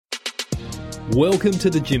Welcome to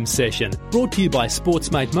the Gym Session, brought to you by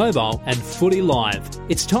Sportsmate Mobile and Footy Live.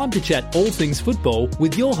 It's time to chat all things football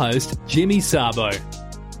with your host, Jimmy Sabo.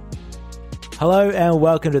 Hello and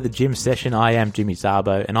welcome to the Gym Session. I am Jimmy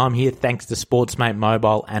Sabo and I'm here thanks to Sportsmate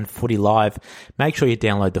Mobile and Footy Live. Make sure you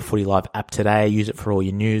download the Footy Live app today. Use it for all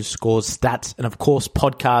your news, scores, stats, and of course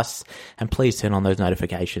podcasts. And please turn on those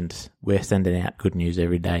notifications. We're sending out good news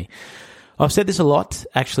every day. I've said this a lot,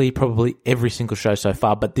 actually probably every single show so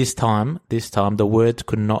far, but this time, the words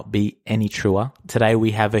could not be any truer. Today we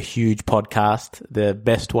have a huge podcast, the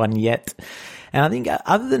best one yet. And I think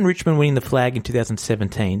other than Richmond winning the flag in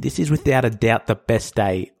 2017, this is without a doubt the best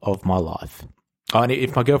day of my life. Oh, and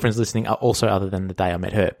if my girlfriend's listening, also other than the day I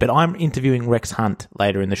met her. But I'm interviewing Rex Hunt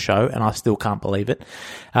later in the show, and I still can't believe it.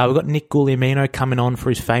 We've got Nick Guglielmino coming on for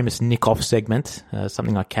his famous Nick Off segment,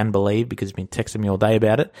 something I can believe because he's been texting me all day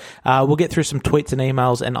about it. We'll get through some tweets and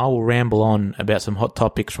emails, and I will ramble on about some hot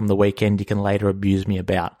topics from the weekend you can later abuse me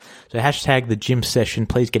about. So hashtag the Gym Session.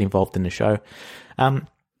 Please get involved in the show.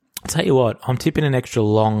 I'll tell you what, I'm tipping an extra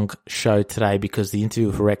long show today because the interview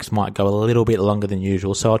with Rex might go a little bit longer than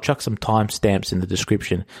usual. So I'll chuck some timestamps in the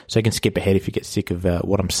description so you can skip ahead if you get sick of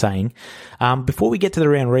what I'm saying. Before we get to the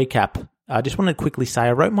round recap, I just want to quickly say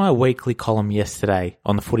I wrote my weekly column yesterday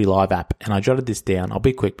on the Footy Live app and I jotted this down. I'll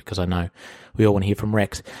be quick because I know we all want to hear from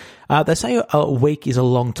Rex. They say a week is a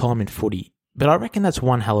long time in footy, but I reckon that's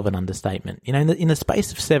one hell of an understatement. You know, in the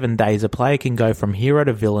space of 7 days, a player can go from hero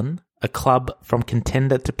to villain, a club from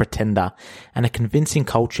contender to pretender, and a convincing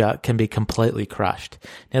culture can be completely crushed.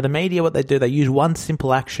 Now, the media, what they do, they use one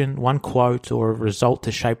simple action, one quote, or a result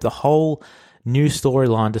to shape the whole new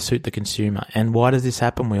storyline to suit the consumer. And why does this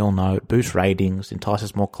happen? We all know it boosts ratings,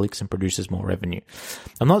 entices more clicks, and produces more revenue.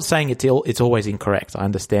 I'm not saying it's always incorrect. I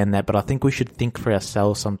understand that, but I think we should think for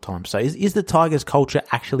ourselves sometimes. So is the Tigers' culture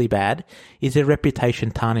actually bad? Is their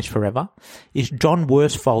reputation tarnished forever? Is John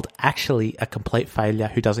Worsfold actually a complete failure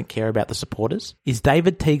who doesn't care about the supporters? Is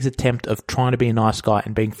David Teague's attempt of trying to be a nice guy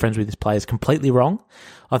and being friends with his players completely wrong?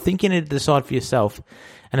 I think you need to decide for yourself.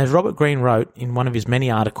 And as Robert Greene wrote in one of his many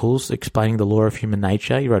articles explaining the law of human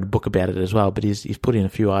nature, he wrote a book about it as well, but he's put in a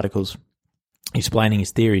few articles explaining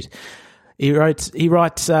his theories. He writes,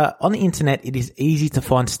 on the internet, it is easy to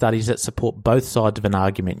find studies that support both sides of an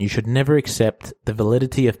argument. You should never accept the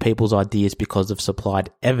validity of people's ideas because of supplied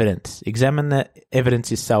evidence. Examine the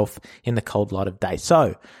evidence yourself in the cold light of day.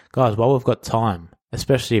 So, guys, while we've got time,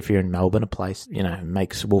 especially if you're in Melbourne, a place,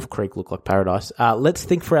 makes Wolf Creek look like paradise. Let's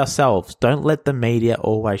think for ourselves. Don't let the media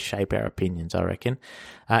always shape our opinions, I reckon.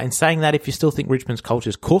 In saying that, if you still think Richmond's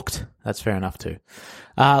culture's cooked, that's fair enough too.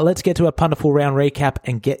 Let's get to a punterful round recap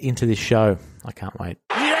and get into this show. I can't wait.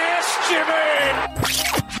 Yes,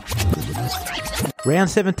 Jimmy! Round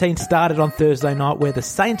 17 started on Thursday night where the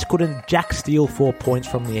Saints couldn't jack steal 4 points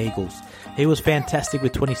from the Eagles. He was fantastic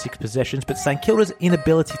with 26 possessions, but St Kilda's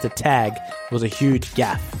inability to tag was a huge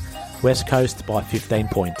gaffe. West Coast by 15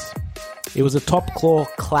 points. It was a top-claw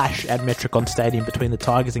clash at Metricon Stadium between the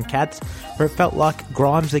Tigers and Cats, where it felt like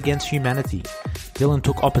Grimes against humanity. Dylan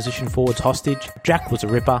took opposition forwards hostage, Jack was a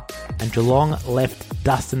ripper, and Geelong left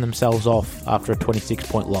dusting themselves off after a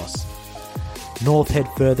 26-point loss. North head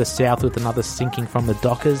further south with another sinking from the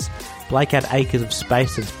Dockers. Blake had acres of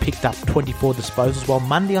space and picked up 24 disposals, while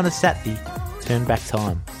Mundy on a Saturday turned back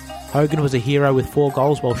time. Hogan was a hero with 4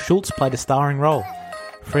 goals, while Schultz played a starring role.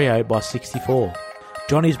 Freo by 64.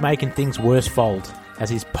 Johnny's making things worse fold, as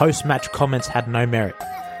his post-match comments had no merit.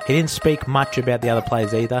 He didn't speak much about the other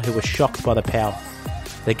players either, who were shocked by the power.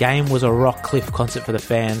 The game was a rock cliff concert for the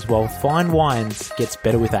fans, while Fine Wines gets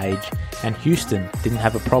better with age, and Houston didn't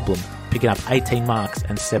have a problem, picking up 18 marks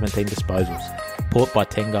and 17 disposals. Port by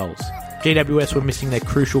 10 goals. GWS were missing their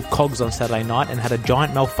crucial cogs on Saturday night and had a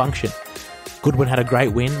giant malfunction. Goodwin had a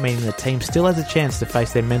great win, meaning the team still has a chance to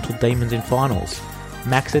face their mental demons in finals.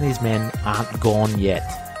 Max and his men aren't gone yet.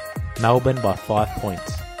 Melbourne by 5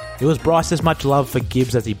 points. It was Bryce as much love for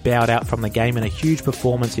Gibbs as he bowed out from the game in a huge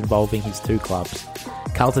performance involving his 2 clubs.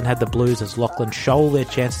 Carlton had the Blues as Lachlan shoal their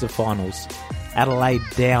chances of finals. Adelaide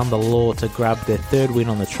down the law to grab their 3rd win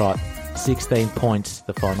on the trot. 16 points,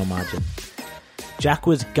 the final margin. Jack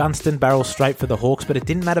was Gunston barrel straight for the Hawks, but it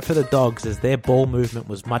didn't matter for the Dogs as their ball movement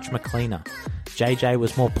was much cleaner. JJ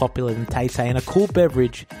was more popular than Tay-Tay and a cool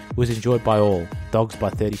beverage was enjoyed by all. Dogs by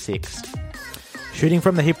 36. Shooting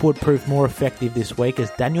from the hip would prove more effective this week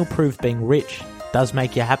as Daniel proved being rich does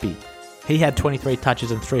make you happy. He had 23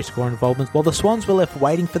 touches and 3 score involvements while the Swans were left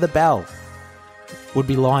waiting for the bell. Would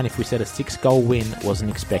be lying if we said a 6-goal win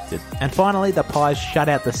wasn't expected. And finally, the Pies shut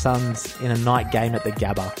out the Suns in a night game at the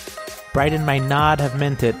Gabba. Braden may not have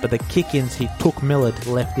meant it, but the kick-ins he took Millard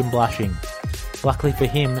left him blushing. Luckily for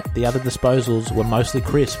him, the other disposals were mostly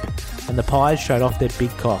crisp, and the Pies showed off their big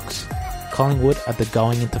cocks. Collingwood are the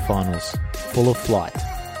going into finals, full of flight.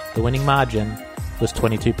 The winning margin was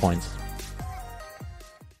 22 points.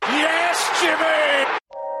 Yes, Jimmy!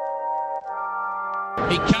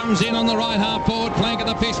 He comes in on the right half forward flank of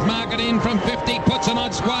the pitch, mark it in from 50, puts an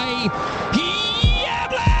odd sway.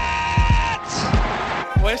 Yablett!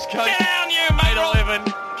 West Coast down, you mongrel!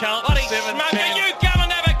 8-11, Carlton 7-10. You go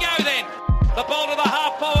and have a go then. The ball to the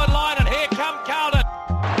half forward line, and here come Carlton.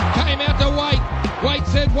 Came out to Wait. Wait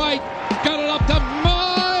said wait. Got it up to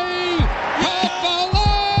May. Hoffala!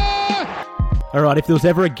 Alright, if there was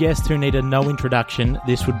ever a guest who needed no introduction,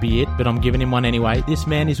 this would be it, but I'm giving him one anyway. This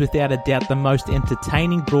man is without a doubt the most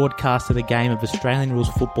entertaining broadcaster the game of Australian rules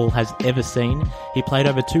football has ever seen. He played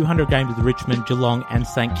over 200 games with Richmond, Geelong and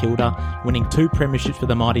St Kilda, winning 2 premierships for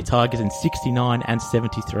the Mighty Tigers in 69 and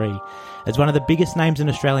 73. As one of the biggest names in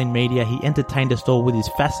Australian media, he entertained us all with his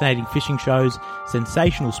fascinating fishing shows,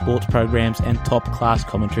 sensational sports programs and top-class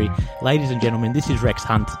commentary. Ladies and gentlemen, this is Rex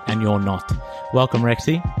Hunt, and you're not. Welcome,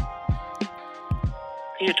 Rexy.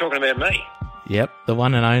 You're talking about me? Yep, the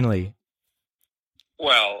one and only.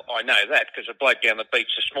 Well, I know that because a bloke down the beach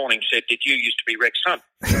this morning said, "Did you used to be Rex Hunt?"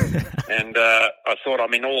 And I thought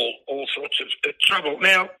I'm in all sorts of trouble.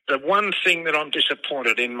 Now, the one thing that I'm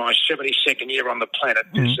disappointed in my 72nd year on the planet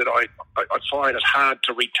is that I find it hard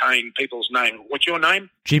to retain people's name. What's your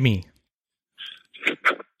name? Jimmy.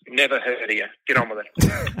 Never heard of you. Get on with it.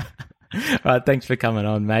 All right, thanks for coming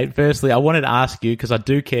on, mate. Firstly, I wanted to ask you, because I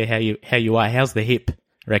do care how you are. How's the hip,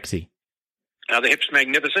 Rexy? The hip's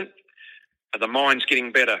magnificent. The mind's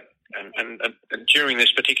getting better. And during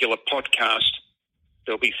this particular podcast,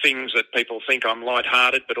 there'll be things that people think I'm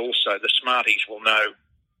lighthearted, but also the smarties will know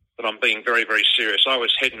that I'm being very, very serious. I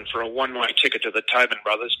was heading for a one-way ticket to the Tobin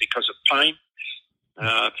Brothers because of pain.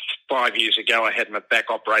 5 years ago, I had my back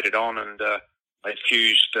operated on and they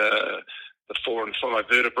fused the 4 and 5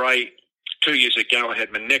 vertebrae. 2 years ago, I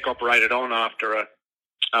had my neck operated on after I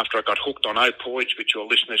got hooked on opioids, which your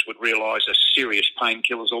listeners would realise are serious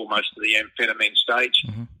painkillers, almost to the amphetamine stage.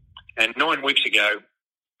 Mm-hmm. And 9 weeks ago,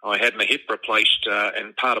 I had my hip replaced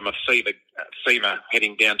and part of my femur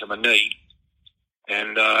heading down to my knee.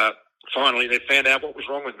 And finally, they found out what was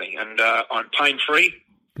wrong with me. And I'm pain-free.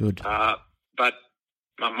 Good. But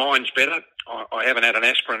my mind's better. I haven't had an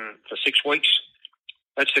aspirin for 6 weeks.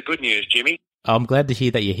 That's the good news, Jimmy. I'm glad to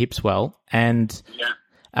hear that your hip's well. And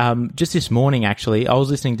just this morning, actually, I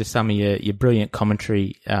was listening to some of your brilliant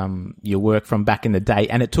commentary, your work from back in the day,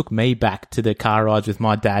 and it took me back to the car rides with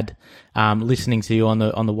my dad, listening to you on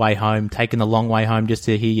the way home, taking the long way home just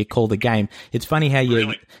to hear you call the game. It's funny how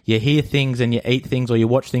you hear things and you eat things or you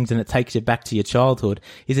watch things and it takes you back to your childhood.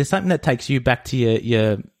 Is there something that takes you back to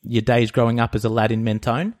your days growing up as a lad in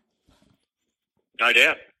Mentone? No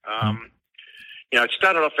doubt. It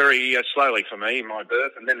started off very slowly for me, my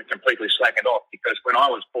birth, and then it completely slackened off because when I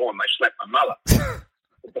was born, they slapped my mother.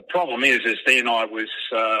 The problem is then I was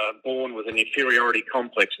born with an inferiority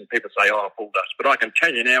complex, and people say, "Oh, bull dust." But I can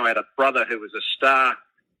tell you now, I had a brother who was a star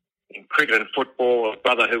in cricket and football, a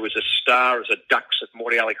brother who was a star as a Ducks at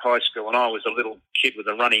Mordialloc High School, and I was a little kid with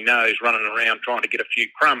a runny nose running around trying to get a few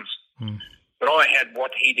crumbs. But I had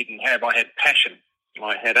what he didn't have. I had passion.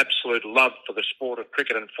 I had absolute love for the sport of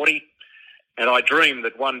cricket and footy. And I dreamed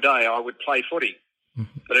that one day I would play footy.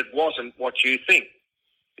 But it wasn't what you think,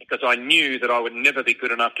 because I knew that I would never be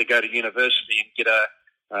good enough to go to university and get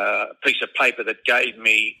a piece of paper that gave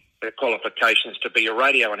me the qualifications to be a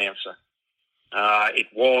radio announcer. It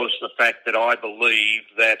was the fact that I believed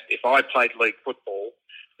that if I played league football,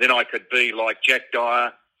 then I could be like Jack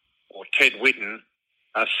Dyer or Ted Whitten,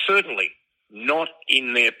 certainly not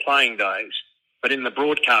in their playing days, but in the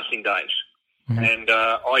broadcasting days. And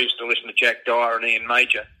I used to listen to Jack Dyer and Ian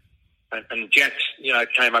Major. And Jack's,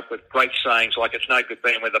 came up with great sayings like it's no good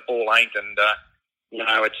being where the ball ain't and,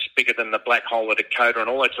 it's bigger than the black hole of Dakota and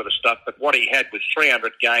all that sort of stuff. But what he had was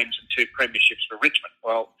 300 games and 2 premierships for Richmond.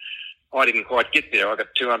 Well, I didn't quite get there. I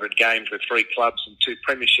got 200 games with 3 clubs and 2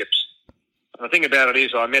 premierships. And the thing about it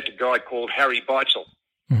is I met a guy called Harry Beitzel.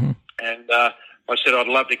 And I said, "I'd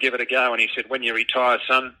love to give it a go." And he said, "When you retire,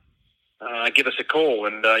 son, give us a call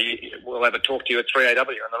and we'll have a talk to you at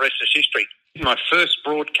 3AW, and the rest is history." My first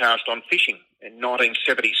broadcast on fishing in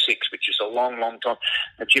 1976, which is a long, long time.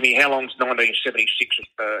 Jimmy, how long's 1976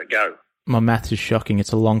 ago? My maths is shocking.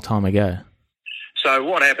 It's a long time ago. So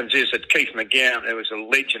what happens is that Keith McGowan, who was a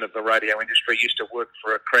legend of the radio industry, used to work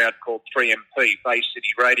for a crowd called 3MP, Bay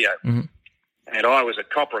City Radio. And I was a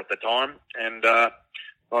copper at the time, and I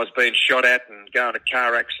was being shot at and going to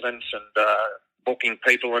car accidents and booking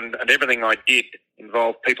people, and everything I did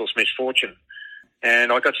involved people's misfortune.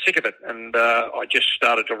 And I got sick of it, and I just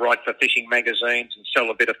started to write for fishing magazines and sell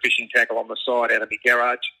a bit of fishing tackle on the side out of my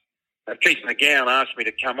garage. Keith McGowan asked me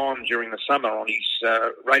to come on during the summer on his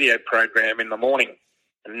radio program in the morning.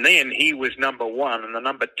 And then he was number one, and the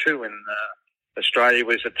number two in Australia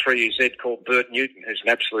was a 3EZ called Bert Newton, who's an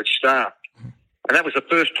absolute star. And that was the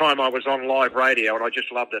first time I was on live radio, and I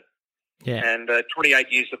just loved it. Yeah. And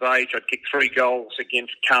 28 years of age, I'd kicked 3 goals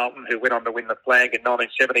against Carlton, who went on to win the flag in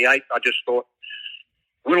 1978. I just thought,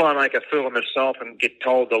 will I make a fool of myself and get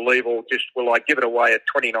told to leave, or just will I give it away at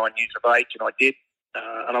 29 years of age? And I did.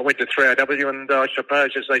 And I went to 3AW, and I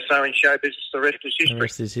suppose, as they say in show business, the rest is history. The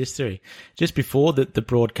rest is history. Just before the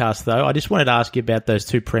broadcast, though, I just wanted to ask you about those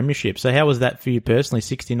 2 premierships. So how was that for you personally,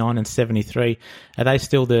 69 and 73? Are they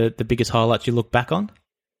still the biggest highlights you look back on?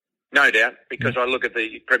 No doubt, because I look at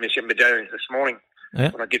the premiership medallions this morning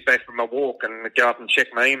when I get back from my walk and go up and check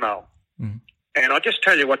my email. Mm. And I just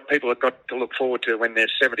tell you what people have got to look forward to when they're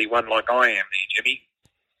 71 like I am there, Jimmy,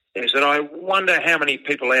 is that I wonder how many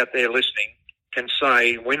people out there listening can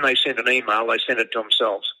say when they send an email, they send it to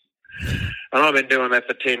themselves. And I've been doing that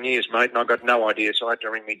for 10 years, mate, and I've got no idea, so I had to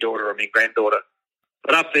ring my daughter or my granddaughter.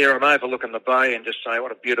 But up there, I'm overlooking the bay and just say,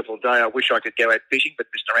 what a beautiful day. I wish I could go out fishing, but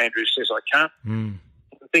Mr. Andrews says I can't. Mm.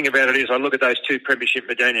 The thing about it is I look at those 2 premiership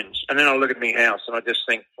medallions, and then I look at my house, and I just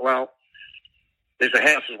think, well, there's a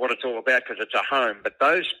house is what it's all about because it's a home. But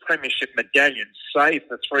those premiership medallions, say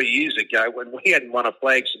for 3 years ago, when we hadn't won a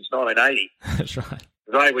flag since 1980. That's right.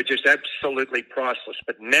 They were just absolutely priceless.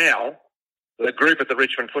 But now the group at the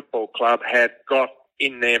Richmond Football Club have got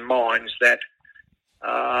in their minds that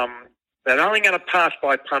they're only going to pass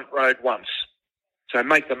by Punt Road once. So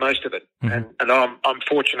make the most of it. Mm-hmm. And I'm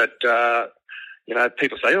fortunate,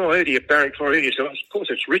 people say, oh, who do you barrack for? So, of course,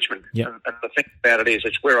 it's Richmond. Yep. And the thing about it is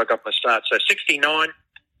it's where I got my start. So 69,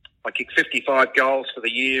 I kicked 55 goals for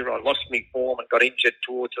the year. I lost my form and got injured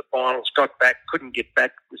towards the finals. Got back, couldn't get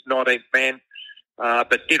back, was 19th man.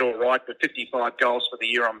 But did all right with 55 goals for the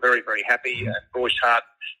year. I'm very, very happy. Royce Hart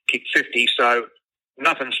kicked 50, so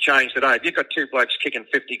nothing's changed today. If you've got 2 blokes kicking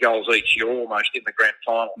 50 goals each, you're almost in the grand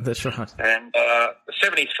final. That's right. And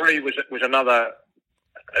 73 was another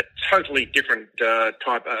a totally different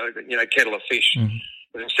type of, kettle of fish. Mm-hmm.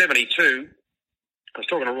 But in 72, I was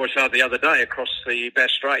talking to Royce Hart the other day across the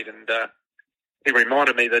Bass Strait, and he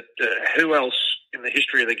reminded me that who else in the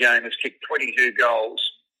history of the game has kicked 22 goals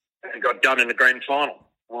and got done in the grand final?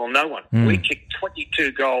 Well, no one. Mm. We kicked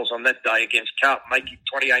 22 goals on that day against Carlton. They kicked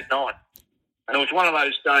 28-9. And it was one of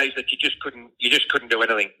those days that you just couldn't do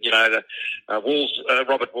anything.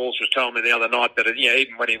 Robert Walls was telling me the other night that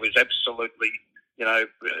even when he was absolutely,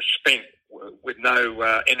 spent with no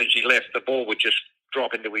energy left, the ball would just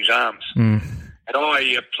drop into his arms. Mm. And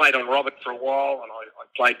I played on Robert for a while, and I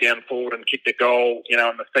played down forward and kicked a goal, in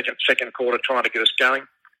the second quarter, trying to get us going.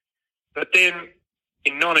 But then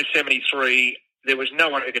in 1973, there was no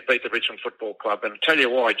one who could beat the Richmond Football Club. And I'll tell you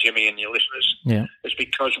why, Jimmy and your listeners. Yeah. It's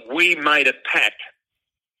because we made a pact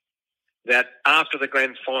that after the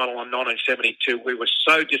grand final in 1972, we were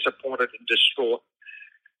so disappointed and distraught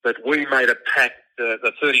that we made a pact,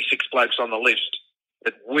 the 36 blokes on the list,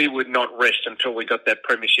 that we would not rest until we got that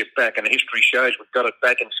premiership back. And history shows we've got it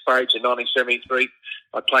back in spades in 1973.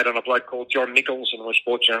 I played on a bloke called John Nichols and was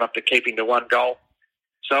fortunate enough to keep him to 1 goal.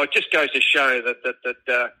 So it just goes to show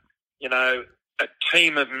that a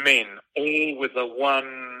team of men, all with the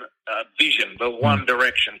one vision, the one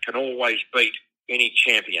direction, can always beat any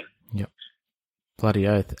champion. Yep. Bloody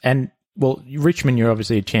oath. And, well, Richmond, you're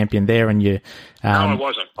obviously a champion there, and you... No, I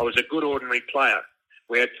wasn't. I was a good ordinary player.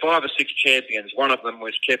 We had 5 or 6 champions. One of them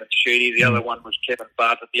was Kevin Sheedy. The other one was Kevin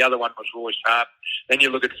Bartlett. The other one was Royce Hart. Then you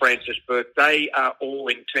look at Francis Burke. They are all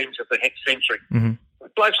in teams of the century. Mm-hmm.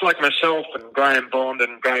 Blokes like myself and Graham Bond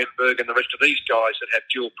and Graham Berg and the rest of these guys that have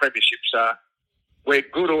dual premierships we're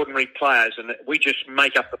good ordinary players, and we just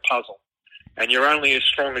make up the puzzle. And you're only as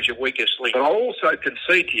strong as your weakest link. But I also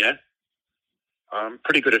concede to you, I'm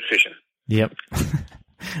pretty good at fishing. Yep.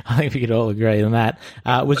 I think we could all agree on that.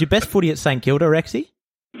 Was your best footy at St Kilda, Rexy?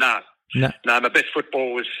 No, my best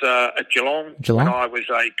football was at Geelong when I was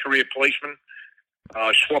a career policeman.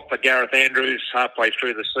 I swapped for Gareth Andrews halfway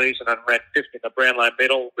through the season and ran 5th in the Brownlow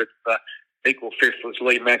medal with equal 5th was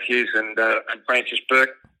Lee Matthews and Francis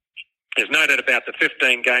Burke. There's no doubt about the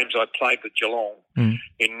 15 games I played with Geelong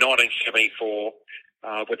in 1974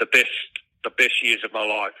 were the best years of my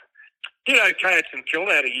life. Did okay at St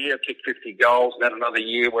Kilda. Had a year, kicked 50 goals, and had another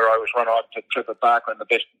year where I was run out to Trevor Barker and the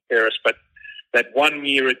best and fairest. But that 1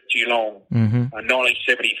 year at Geelong,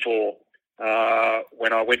 1974,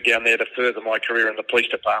 when I went down there to further my career in the police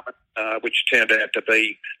department, which turned out to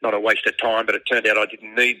be not a waste of time, but it turned out I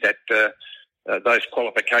didn't need that those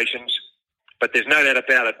qualifications. But there's no doubt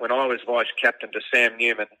about it, when I was vice-captain to Sam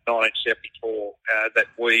Newman in 1974, that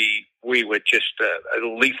we were just a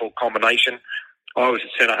lethal combination. I was a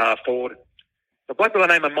centre-half forward. The bloke by the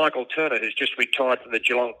name of Michael Turner, who's just retired from the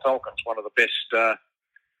Geelong Falcons, one of the best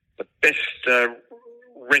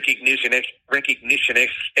recognition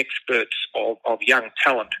experts of young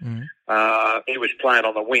talent. He was playing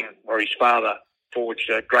on the wing where his father forged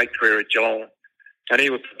a great career at Geelong, and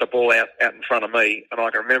he would put the ball out in front of me. And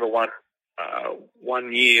I can remember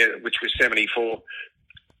one year, which was 74,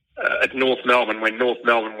 at North Melbourne, when North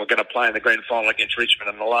Melbourne were going to play in the grand final against Richmond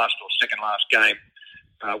in the last or second last game.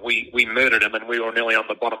 We murdered them, and we were nearly on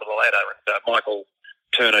the bottom of the ladder. And Michael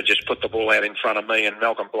Turner just put the ball out in front of me, and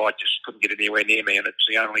Malcolm Blight just couldn't get anywhere near me. And it's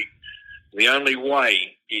the only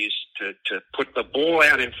way is to put the ball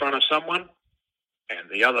out in front of someone. And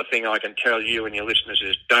the other thing I can tell you and your listeners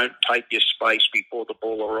is don't take your space before the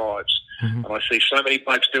ball arrives. And I see so many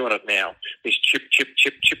blokes doing it now. This chip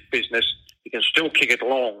business. You can still kick it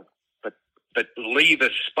long, but leave a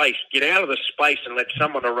space. Get out of the space and let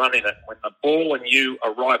someone run in it. When the ball and you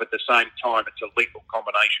arrive at the same time, it's a lethal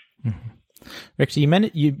combination. Rexy,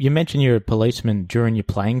 you mentioned you're a policeman during your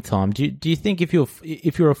playing time. Do you think if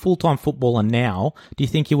you're a full-time footballer now, do you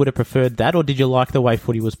think you would have preferred that, or did you like the way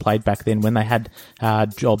footy was played back then when they had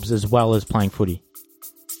jobs as well as playing footy?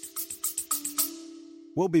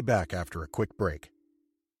 We'll be back after a quick break.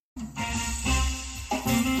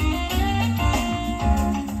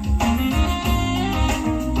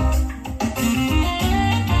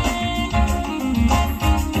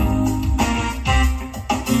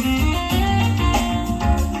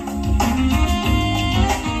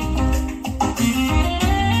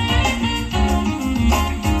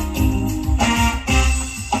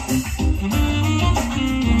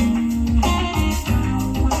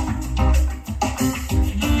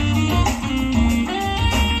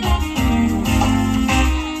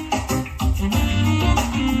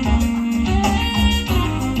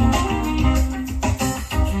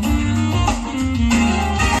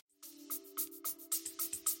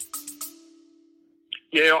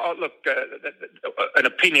 Yeah, look, an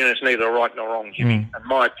opinion is neither right nor wrong, Jimmy. And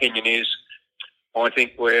my opinion is, I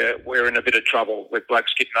think we're in a bit of trouble with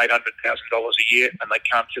blokes getting $800,000 a year and they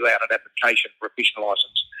can't fill out an application for a fishing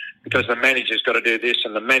licence because the manager's got to do this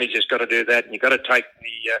and the manager's got to do that, and you've got to take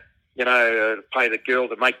pay the girl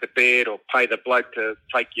to make the bed or pay the bloke to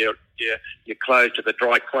take your clothes to the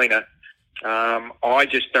dry cleaner. I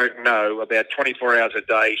just don't know about 24 hours a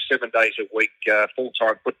day, 7 days a week,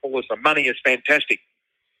 full-time footballers. The money is fantastic.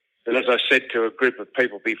 But as I said to a group of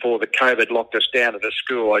people before the COVID locked us down at a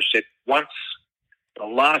school, I said, once the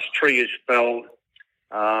last tree is felled,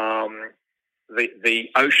 the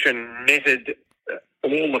ocean netted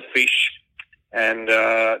all the fish, and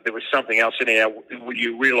there was something else in there,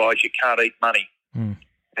 you realise you can't eat money. And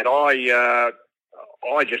I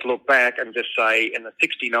just look back and just say, in the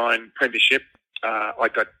 69 premiership, I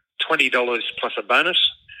got $20 plus a bonus.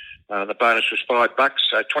 The bonus was $5,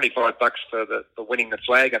 so $25 for winning the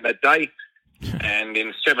flag on that day. And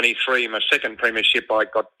in 73, my second premiership, I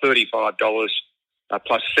got $35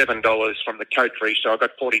 plus $7 from the coach fee, so I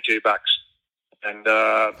got $42. And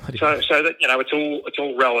so that it's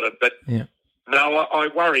all relative. But no, I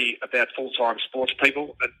worry about full-time sports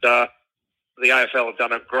people. And the AFL have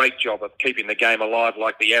done a great job of keeping the game alive,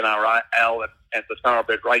 like the NRL and the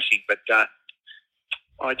thoroughbred racing. But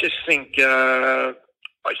I just think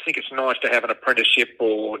it's nice to have an apprenticeship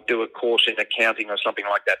or do a course in accounting or something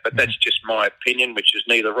like that. But that's just my opinion, which is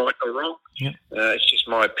neither right nor wrong. It's just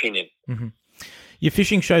my opinion. Your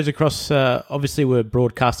fishing shows obviously were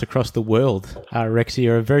broadcast across the world. Rexy,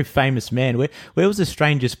 you're a very famous man. Where was the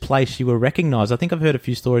strangest place you were recognised? I think I've heard a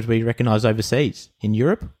few stories where you recognised overseas. In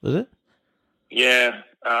Europe, was it? Yeah.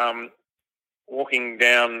 Walking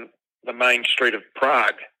down the main street of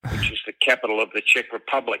Prague, which is the capital of the Czech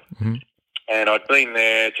Republic. And I'd been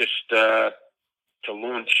there just to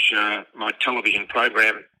launch my television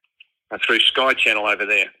program through Sky Channel over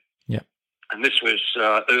there. And this was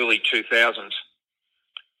early 2000s.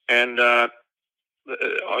 And I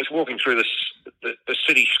was walking through the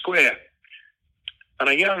city square, and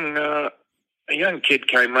a young kid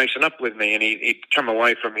came racing up with me, and he'd come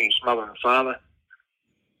away from his mother and father.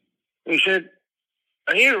 He said,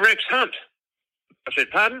 "Are you Rex Hunt?" I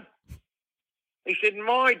said, "Pardon?" He said,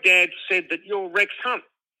 "My dad said that you're Rex Hunt."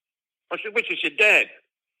 I said, "Which is your dad?"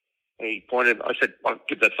 He pointed. I said, "I'll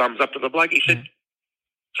give the thumbs up to the bloke." He said,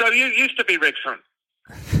 "So you used to be Rex Hunt?"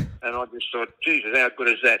 And I just thought, Jesus, how good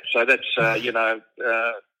is that? So that's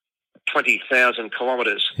 20,000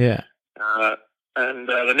 kilometres. Yeah. And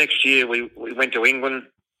the next year we went to England,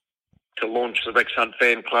 to launch the Rex Hunt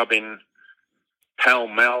Fan Club in Pall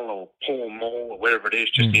Mall or Pall Mall or wherever it is,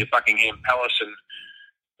 just near Buckingham Palace, and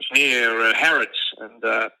it's near Harrods. And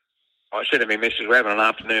I said to my missus, we're having an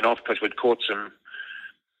afternoon off because we'd caught some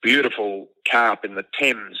beautiful carp in the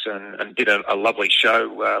Thames and did a lovely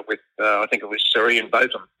show with, I think it was Sir Ian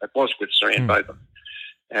Botham. It was with Sir Ian Botham.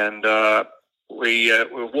 And we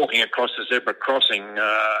were walking across the zebra crossing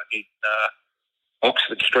in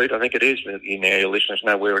Oxford Street, I think it is. Your listeners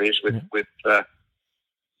know where it is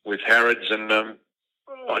with Harrods. And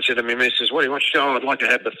I said to my missus, what do you want? She said, I'd like to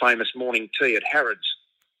have the famous morning tea at Harrods.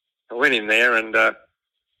 I went in there, and the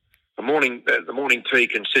morning tea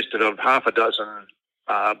consisted of half a dozen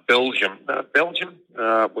Belgium,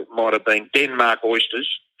 it might have been Denmark oysters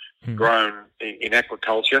grown in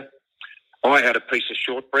aquaculture. I had a piece of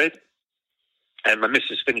shortbread, and my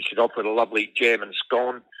missus finished it off with a lovely jam and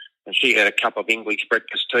scone, and she had a cup of English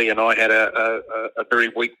breakfast tea, and I had a very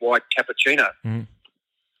weak white cappuccino. And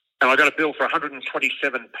I got a bill for £127,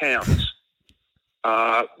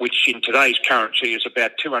 which in today's currency is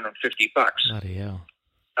about $250. Bloody hell.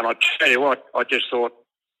 And I tell you what, I just thought,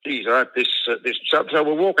 geez, I hope this. So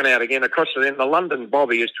we're walking out again across the London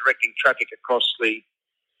Bobby is directing traffic across the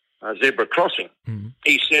zebra crossing.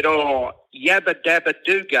 He said, "Oh, yabba dabba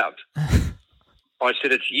do gov." I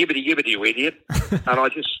said, "It's yibbity yibbity, you idiot." And I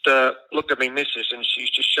just looked at my missus, and she's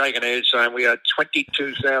just shaking her head, saying, "We are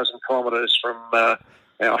 22,000 kilometres from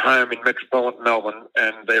our home in metropolitan Melbourne,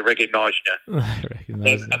 and they're recognising you." And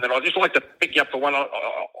then I'd just like to pick you up for one.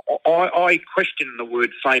 I question the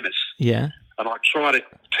word famous. Yeah. And I try to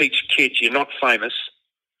teach kids, you're not famous,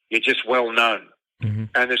 you're just well known.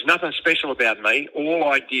 And there's nothing special about me. All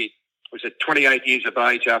I did was at 28 years of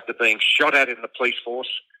age, after being shot at in the police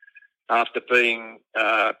force, after being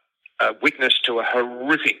a witness to a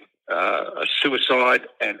horrific suicide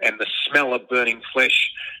and the smell of burning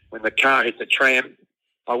flesh when the car hit the tram,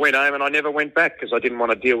 I went home and I never went back because I didn't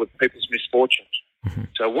want to deal with people's misfortunes.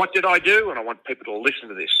 So what did I do? And I want people to listen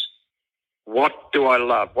to this. What do I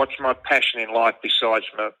love? What's my passion in life besides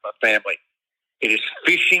my family? It is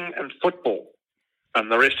fishing and football,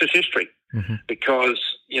 and the rest is history. Because,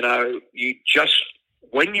 you just,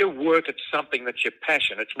 when you work at something that's your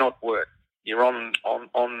passion, it's not work. You're on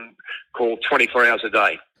call 24 hours a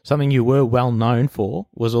day. Something you were well known for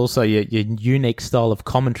was also your unique style of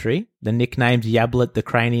commentary. The nicknames Yablet, the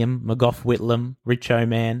Cranium, McGough Whitlam, Richo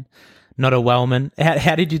Man, Not a Wellman.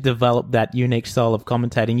 How did you develop that unique style of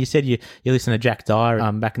commentating? You said you listened to Jack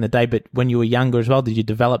Dyer back in the day, but when you were younger as well, did you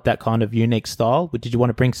develop that kind of unique style? Did you want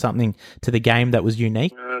to bring something to the game that was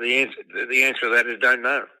unique? The answer to that is don't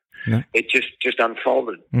know. No? It just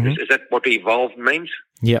unfolded. Is that what evolved means?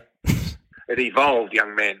 Yep. It evolved,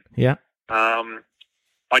 young man. Yeah.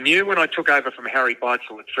 I knew when I took over from Harry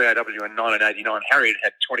Beitzel at 3AW in 1989, Harry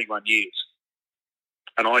had 21 years.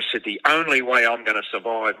 And I said, the only way I'm going to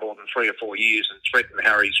survive more than 3 or 4 years and threaten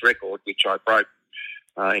Harry's record, which I broke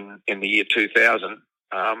in the year 2000,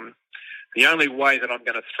 the only way that I'm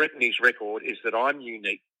going to threaten his record is that I'm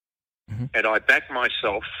unique and I back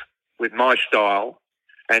myself with my style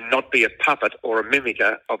and not be a puppet or a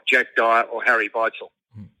mimicker of Jack Dyer or Harry Beitzel.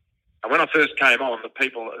 And when I first came on, the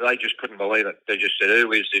people, they just couldn't believe it. They just said,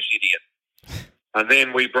 who is this idiot? And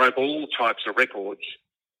then we broke all types of records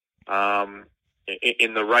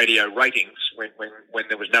in the radio ratings when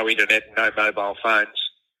there was no internet, no mobile phones.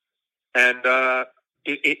 And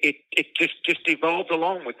it just evolved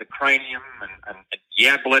along with the Cranium and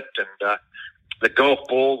Yablet, and the golf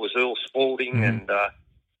ball was Earl Spalding, and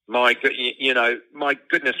my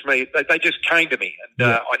goodness me, they just came to me, and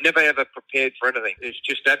I never ever prepared for anything. It's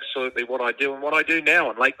just absolutely what I do and what I do now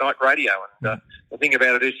on late night radio. And the thing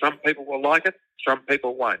about it is, some people will like it, some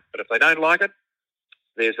people won't. But if they don't like it,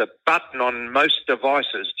 there's a button on most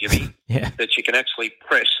devices, Jimmy, that you can actually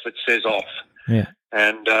press that says off. Yeah.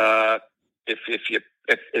 And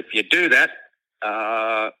if you do that,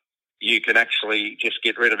 you can actually just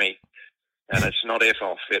get rid of me. And it's not F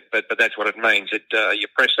off, but that's what it means. You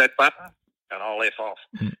press that button, and I'll F off.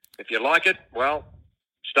 If you like it, well,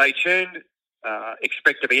 stay tuned.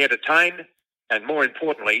 Expect to be entertained, and more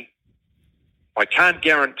importantly, I can't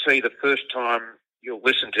guarantee the first time you'll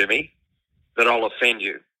listen to me that I'll offend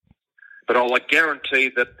you, but I'll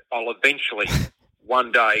guarantee that I'll eventually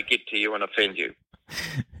one day get to you and offend you.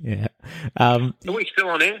 Yeah. Are we still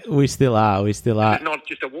on air? We still are. It's not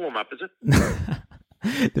just a warm up, is it?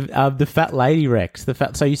 The fat lady, Rex.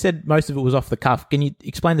 So you said most of it was off the cuff. Can you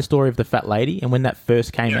explain the story of the fat lady and when that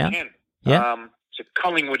first came out? I can. Yeah. It's a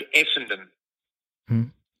Collingwood Essendon.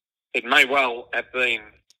 It may well have been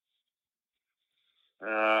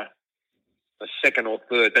the second or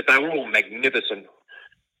third, but they were all magnificent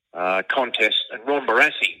contest, and Ron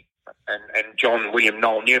Barassi and John William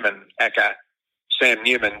Noel Newman, aka Sam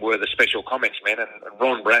Newman, were the special comments men, and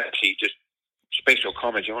Ron Barassi, just special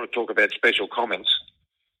comments. You want to talk about special comments?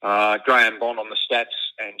 Graham Bond on the stats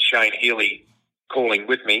and Shane Healy calling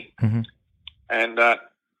with me. Mm-hmm. And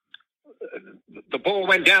the ball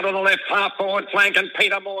went down to the left half forward flank, and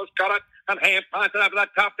Peter Moore's got it, and hand passed it over the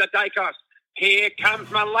top to Dacos. Here comes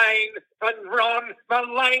Mullane, and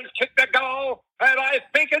Mullane's kicked the goal, and I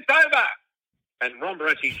think it's over. And Ron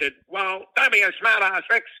Barassi said, well, don't be a smart-ass,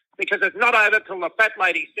 Rex, because it's not over till the fat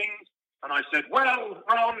lady sings. And I said, well,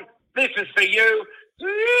 Ron, this is for you.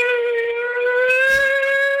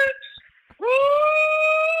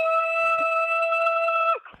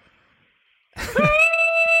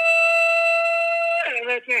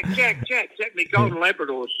 Jack, my golden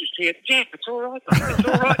Labrador's just here. Jack, it's all right, mate. It's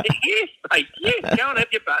all right. Yes, mate. Yes, go and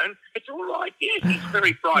have your bone. It's all right. Yes, he's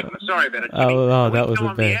very frightened. Sorry about it, Jimmy. Oh, that was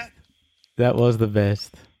the best. That was the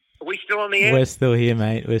best. Are we still on the air? We're still here,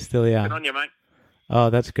 mate. We're still here. Good on you, mate. Oh,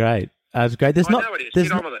 that's great. That's great. I know it is.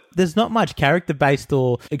 Get on with it. There's not much character-based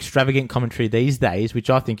or extravagant commentary these days, which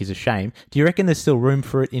I think is a shame. Do you reckon there's still room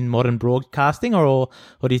for it in modern broadcasting, or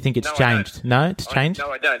do you think it's changed? No, it's changed?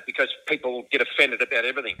 No, I don't, because people get offended about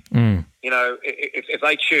everything. Mm. You know, if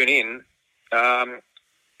they tune in,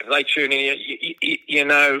 you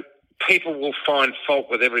know, people will find fault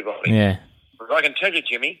with everybody. Yeah. But I can tell you,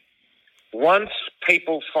 Jimmy, once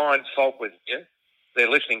people find fault with you, they're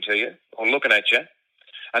listening to you or looking at you.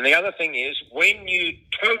 And the other thing is, when you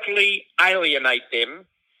totally alienate them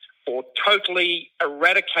or totally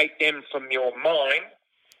eradicate them from your mind,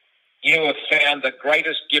 you have found the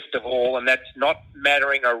greatest gift of all, and that's not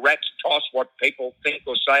mattering a rat's toss what people think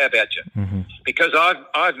or say about you. Mm-hmm. Because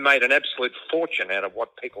I've made an absolute fortune out of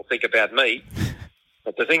what people think about me.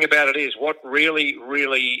 But the thing about it is, what really,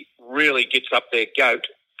 really, really gets up their goat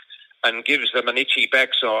and gives them an itchy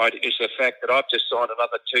backside is the fact that I've just signed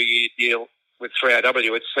another 2-year deal with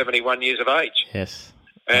 3AW at 71 years of age. Yes.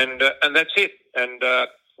 And that's it. And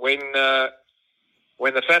when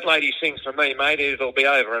the fat lady sings for me, mate, it'll be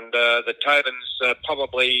over. And the Tobins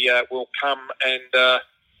probably will come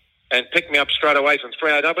and pick me up straight away from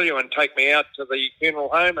 3AW and take me out to the funeral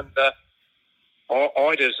home. And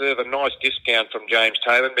I deserve a nice discount from James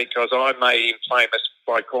Tobin, because I made him famous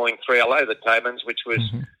by calling 3LA the Tobins, which was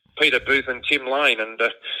Peter Booth and Tim Lane. And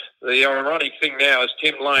the ironic thing now is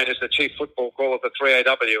Tim Lane is the chief football caller for 3AW,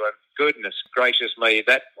 and goodness gracious me,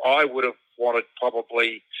 that I would have wanted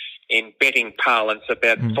probably in betting parlance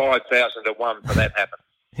about 5,000 to 1 for that happen.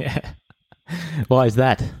 Yeah. Why is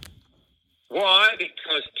that? Why?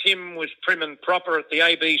 Because Tim was prim and proper at the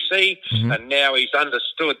ABC, and now he's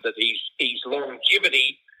understood that his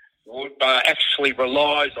longevity would actually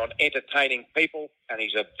relies on entertaining people, and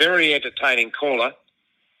he's a very entertaining caller.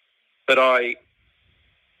 But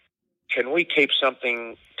can we keep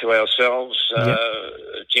something to ourselves,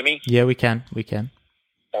 Jimmy? Yeah, we can. We can.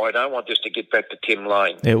 I don't want this to get back to Tim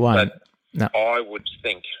Lane. It won't. But No. I would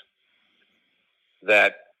think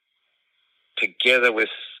that together with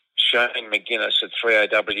Shane McGuinness at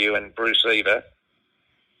 3AW and Bruce Eva,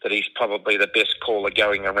 that he's probably the best caller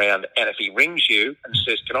going around. And if he rings you and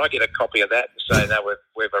says, can I get a copy of that, and say, no,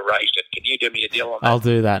 we've erased it, can you do me a deal on that? I'll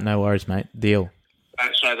do that. No worries, mate. Deal.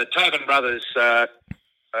 So the Tobin brothers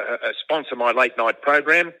sponsor my late night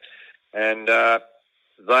program, and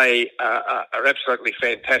they are absolutely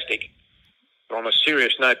fantastic. But on a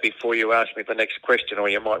serious note, before you ask me the next question, or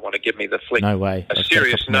you might want to give me the flick. No way. A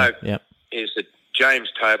serious note Yep. is that James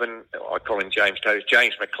Tobin, I call him James Tobin,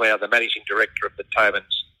 James McLeod, the managing director of the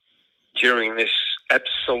Tobins, during this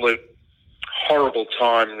absolute horrible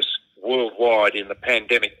times worldwide in the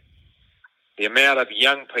pandemic, the amount of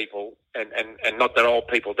young people, and not that old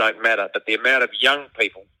people don't matter, but the amount of young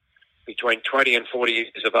people between 20 and 40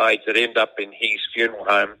 years of age that end up in his funeral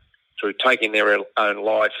home through taking their own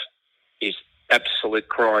life is absolute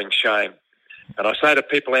crying shame. And I say to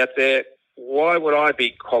people out there, why would I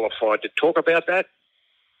be qualified to talk about that?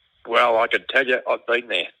 Well, I can tell you I've been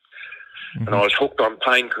there. And I was hooked on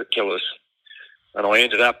painkillers. And I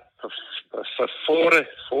ended up for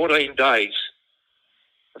 14 days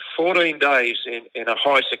in a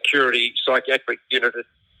high-security psychiatric unit at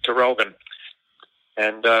Terrelgan.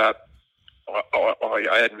 And I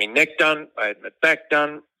had my neck done, I had my back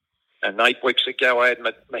done, and 8 weeks ago I had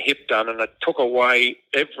my hip done, and it took away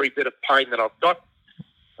every bit of pain that I've got,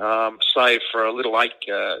 save for a little ache,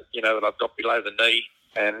 that I've got below the knee.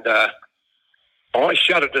 And I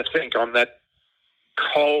shudder to think on that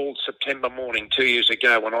cold September morning 2 years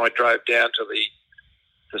ago when I drove down to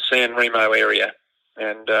the San Remo area,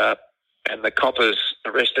 and the coppers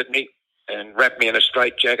arrested me, and wrapped me in a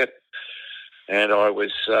straitjacket, and I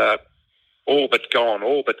was all but gone,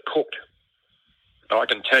 all but cooked. I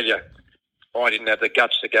can tell you, I didn't have the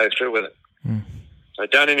guts to go through with it. Mm. So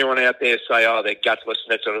don't anyone out there say, oh, they're gutless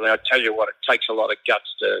and that sort of thing. I tell you what, it takes a lot of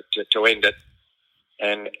guts to end it.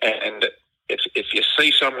 And if you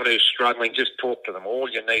see someone who's struggling, just talk to them. All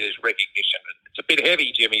you need is recognition. It's a bit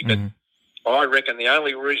heavy, Jimmy, but I reckon the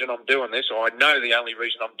only reason I'm doing this, or I know the only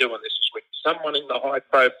reason I'm doing this, is with someone in the high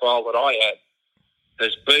profile that I have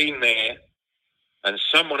has been there, and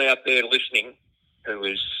someone out there listening who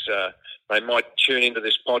is, they might tune into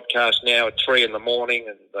this podcast now at 3 a.m,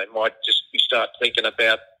 and they might just start thinking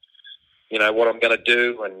about, what I'm going to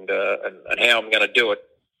do and how I'm going to do it,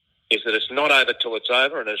 is that it's not over till it's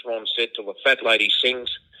over, and as Ron said, till the fat lady sings.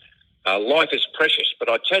 Life is precious, but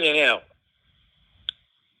I tell you now,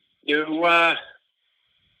 you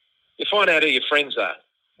find out who your friends are,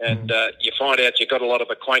 and you find out you've got a lot of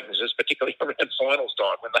acquaintances, particularly around finals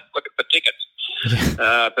time when they look at the tickets.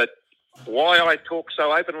 But why I talk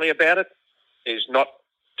so openly about it is not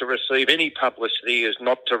to receive any publicity, is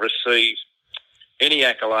not to receive any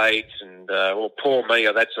accolades and or poor me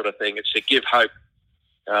or that sort of thing. It's to give hope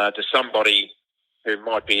to somebody who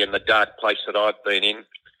might be in the dark place that I've been in,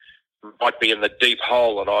 might be in the deep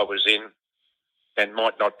hole that I was in, and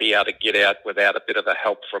might not be able to get out without a bit of the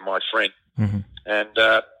help from my friend. Mm-hmm. And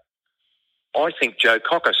I think Joe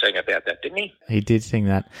Cocker sang about that, didn't he? He did sing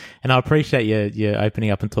that. And I appreciate you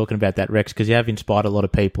opening up and talking about that, Rex, because you have inspired a lot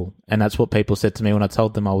of people. And that's what people said to me when I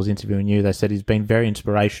told them I was interviewing you. They said he's been very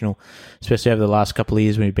inspirational, especially over the last couple of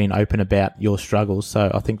years when you've been open about your struggles.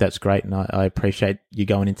 So I think that's great, and I appreciate you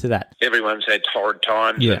going into that. Everyone's had horrid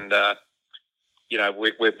times, and,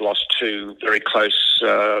 we've lost 2 very close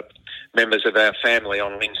members of our family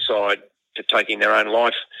on Lynn's side to taking their own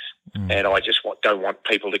life. And I just don't want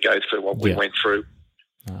people to go through what we went through.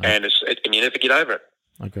 And you never get over it.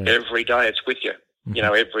 Okay. Every day it's with you.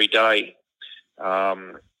 Mm-hmm. Every day, a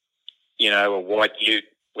white ute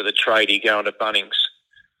with a tradie going to Bunnings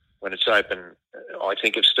when it's open. I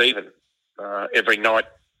think of Stephen. Every night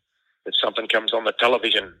that something comes on the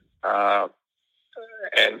television, and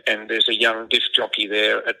there's a young disc jockey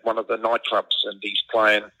there at one of the nightclubs, and he's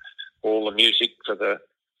playing all the music for the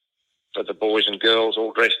boys and girls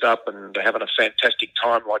all dressed up and having a fantastic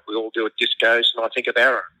time like we all do at discos. And I think of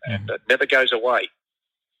Aaron, and it never goes away.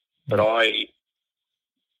 But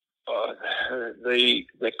the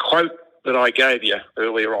quote that I gave you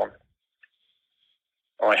earlier on,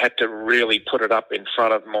 I had to really put it up in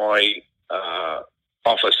front of my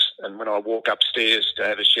office, and when I walk upstairs to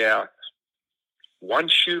have a shower,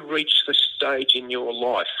 once you reach the stage in your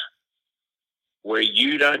life where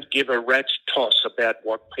you don't give a rat's toss about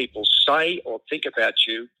what people say or think about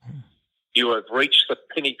you, you have reached the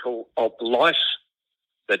pinnacle of life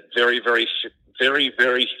that very, very, very,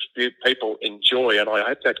 very few people enjoy. And I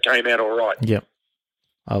hope that came out all right. Yep.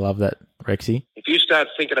 I love that, Rexy. If you start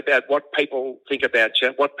thinking about what people think about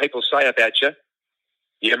you, what people say about you,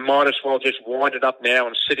 you might as well just wind it up now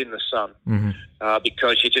and sit in the sun,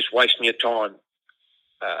 because you're just wasting your time.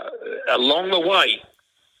 Along the way,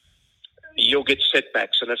 you'll get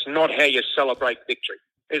setbacks, and it's not how you celebrate victory.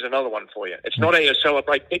 Here's another one for you. It's not how you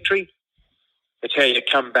celebrate victory. It's how you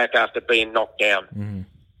come back after being knocked down. Mm-hmm.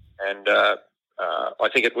 And I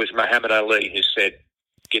think it was Muhammad Ali who said,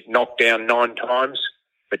 get knocked down 9 times,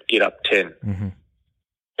 but get up 10. Mm-hmm.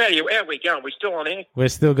 How are we going? We still on air? We're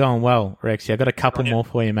still going well, Rexy. I've got a couple more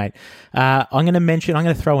for you, mate. I'm going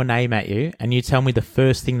to throw a name at you, and you tell me the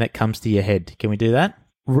first thing that comes to your head. Can we do that?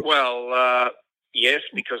 Well, yes,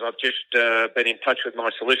 because I've just been in touch with my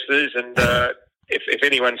solicitors, and if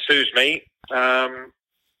anyone sues me,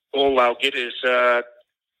 all they'll get is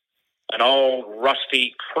an old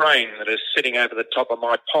rusty crane that is sitting over the top of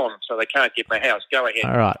my pond, so they can't get my house. Go ahead.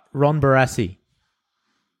 All right. Ron Barassi.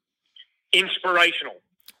 Inspirational.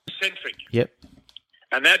 Centric. Yep.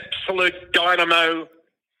 An absolute dynamo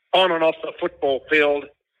on and off the football field.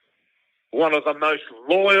 One of the most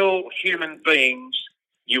loyal human beings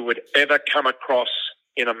you would ever come across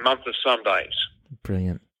in a month of Sundays.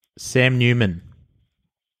 Brilliant. Sam Newman.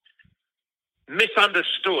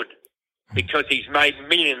 Misunderstood, because he's made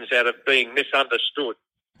millions out of being misunderstood.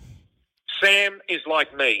 Sam is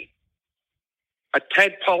like me, a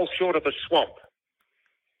tadpole short of a swamp.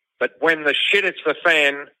 But when the shit hits the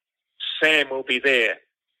fan, Sam will be there.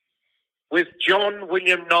 With John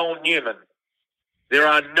William Noel Newman, there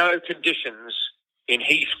are no conditions in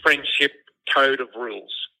his friendship code of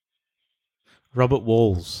rules. Robert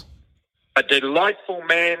Walls. A delightful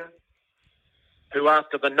man who,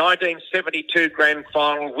 after the 1972 grand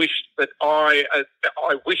final, wished that I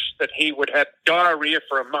wished that he would have diarrhea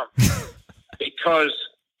for a month because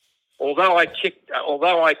although I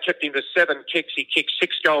tipped him to 7 kicks, he kicked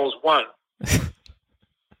 6 goals, 1.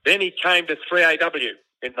 Then he came to 3AW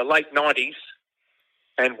in the late 90s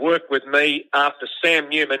and worked with me after Sam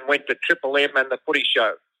Newman went to Triple M and the Footy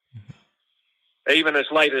Show. Even as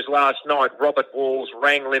late as last night, Robert Walls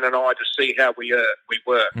rang Lynn and I to see how we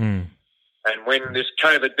were. Mm. And when this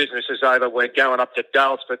COVID business is over, we're going up to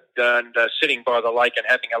Dalesford and sitting by the lake and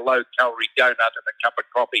having a low-calorie donut and a cup of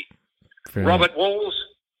coffee. Brilliant. Robert Walls,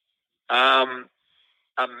 a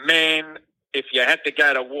man, if you had to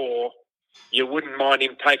go to war, you wouldn't mind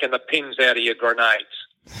him taking the pins out of your grenades.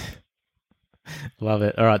 Love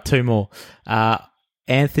it. All right, 2 more.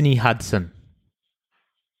 Anthony Hudson.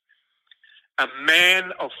 A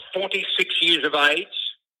man of 46 years of age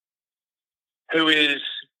who is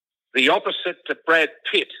the opposite to Brad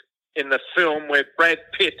Pitt in the film where Brad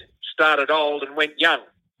Pitt started old and went young.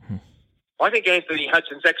 I think Anthony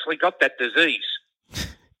Hudson's actually got that disease.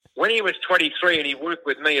 When he was 23 and he worked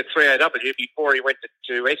with me at 3AW before he went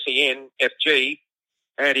to SEN, FG,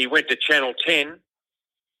 and he went to Channel 10,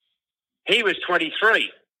 he was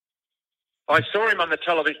 23. I saw him on the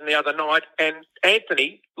television the other night, and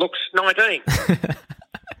Anthony looks 19.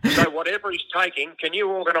 So whatever he's taking, can you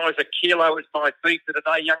organise a kilo as my fee for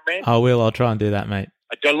today, young man? I will. I'll try and do that, mate.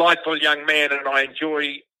 A delightful young man, and I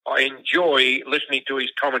enjoy listening to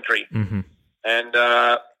his commentary. Mm-hmm. And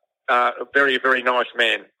a very, very nice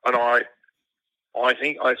man. And I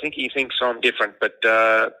think he thinks I'm different. But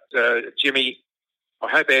Jimmy, I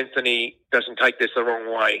hope Anthony doesn't take this the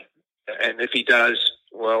wrong way. And if he does,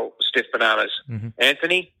 well, stiff bananas. Mm-hmm.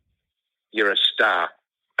 Anthony, you're a star,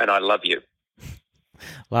 and I love you.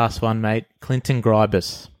 Last one, mate. Clinton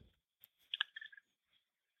Gribus.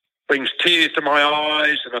 Brings tears to my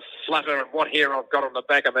eyes and a flutter, and what hair I've got on the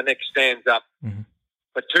back of my neck stands up. Mm-hmm.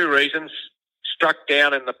 For 2 reasons. Struck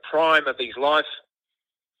down in the prime of his life,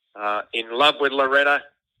 in love with Loretta,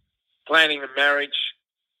 planning a marriage.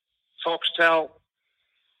 Foxtel,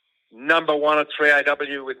 number 1 at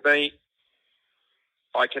 3AW with me.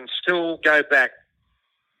 I can still go back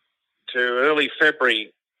to early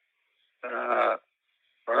February. I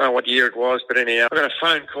don't know what year it was, but anyhow, I got a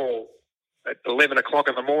phone call at 11 o'clock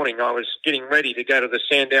in the morning. I was getting ready to go to the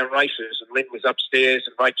Sandown races, and Lynn was upstairs,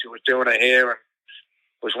 and Rachel was doing her hair, and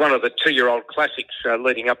it was one of the 2-year-old classics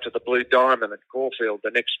leading up to the Blue Diamond at Caulfield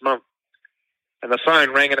the next month. And the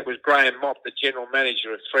phone rang, and it was Graham Mott, the general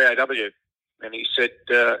manager of 3AW, and he said,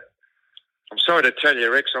 I'm sorry to tell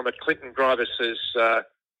you, Rex, I'm at Clinton Gribus's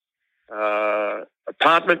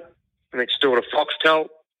apartment next door to Foxtel,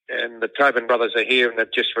 and the Tobin brothers are here, and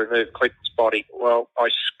they've just removed Clinton's body. Well, I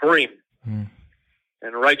screamed. Mm.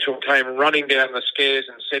 And Rachel came running down the stairs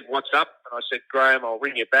and said, what's up? And I said, Graham, I'll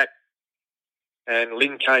ring you back. And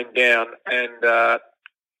Lynn came down, and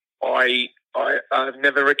I've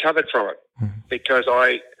never recovered from it because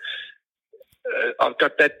I've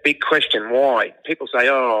got that big question, why? People say,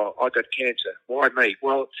 oh, I got cancer. Why me?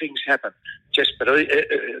 Well, things happen. But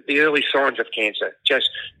the early signs of cancer, just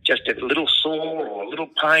a little sore or a little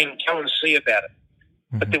pain, go and see about it.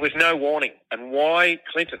 Mm-hmm. But there was no warning. And why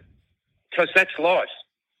Clinton? Because that's life.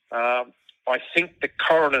 I think the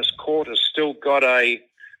coroner's court has still got a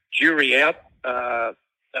jury out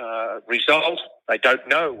result. They don't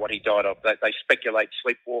know what he died of. They speculate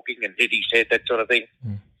sleepwalking and hit his head, that sort of thing.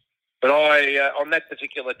 Mm. But on that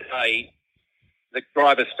particular day, the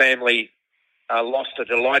Gribus family lost a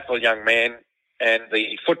delightful young man, and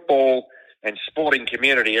the football and sporting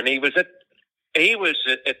community. And he was at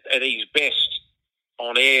his best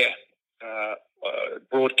on air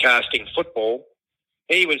broadcasting football.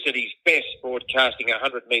 He was at his best broadcasting a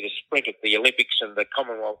 100-metre sprint at the Olympics and the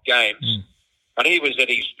Commonwealth Games. Mm. And he was at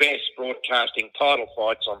his best broadcasting title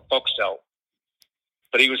fights on Foxtel.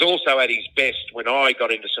 But he was also at his best when I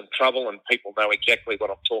got into some trouble, and people know exactly what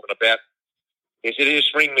I'm talking about. He said,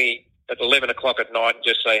 just ring me at 11 o'clock at night and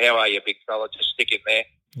just say, how are you, big fella? Just stick in there.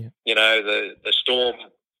 Yeah. You know, the storm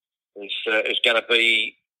is going to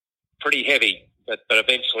be pretty heavy, but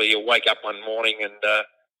eventually you'll wake up one morning and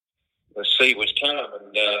the sea was calm.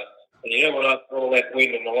 And you know what, after all that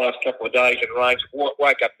wind in the last couple of days and rains,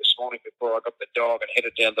 woke up this morning before I got the dog and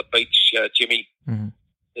headed down the beach, Jimmy. Mm-hmm.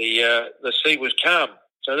 The sea was calm.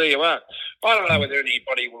 So there you are. I don't know whether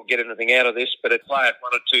anybody will get anything out of this, but it play it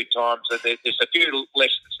 1 or 2 times. So there's a few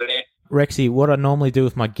lessons there. Rexy, what I normally do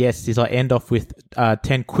with my guests is I end off with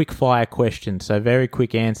 10 quick-fire questions, so very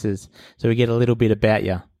quick answers, so we get a little bit about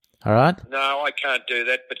you. All right? No, I can't do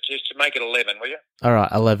that, but just to make it 11, will you? All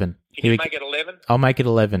right, 11. Can you make it 11? I'll make it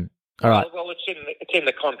 11. All right. Well, it's in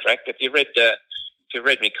the contract. If you read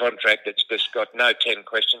my contract, it's just got no 10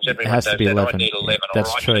 questions. Everyone it has to be 11. I need 11. That's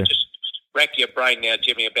all right? true. So rack your brain now,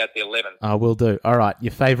 Jimmy, about the 11. I will do. All right,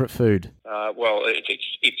 your favourite food? Well,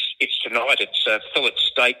 it's tonight. It's fillet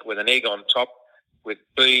steak with an egg on top, with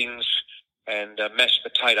beans and mashed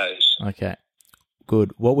potatoes. Okay,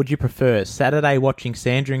 good. What would you prefer, Saturday watching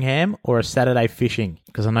Sandringham or a Saturday fishing?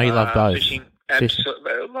 Because I know you love both. Fishing.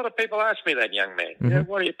 Absolutely. A lot of people ask me that, young man. Mm-hmm.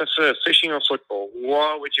 What do you prefer, fishing or football?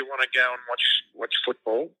 Why would you want to go and watch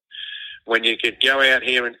football when you could go out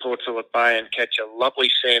here in Port Phillip Bay and catch a lovely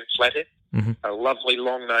sand flathead, a lovely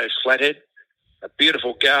long-nosed flathead, a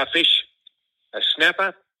beautiful garfish, a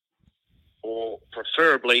snapper, or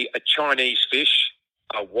preferably a Chinese fish,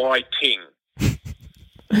 a wai ting?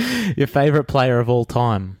 Your favourite player of all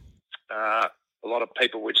time? A lot of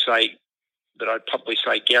people would say that I'd probably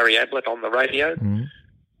say Gary Ablett on the radio.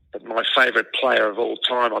 But my favourite player of all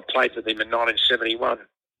time, I played with him in 1971.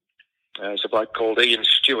 There's a bloke called Ian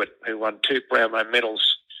Stewart who won 2 Brownlow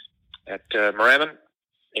medals at Moorabbin.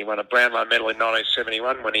 He won a Brownlow medal in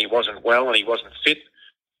 1971 when he wasn't well and he wasn't fit.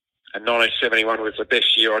 And 1971 was the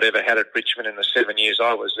best year I'd ever had at Richmond in the 7 years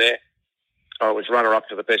I was there. I was runner-up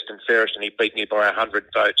to the best and fairest and he beat me by 100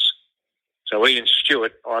 votes. So Ian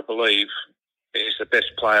Stewart, I believe, is the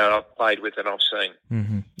best player I've played with and I've seen.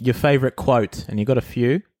 Mm-hmm. Your favourite quote, and you've got a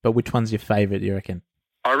few, but which one's your favourite, you reckon?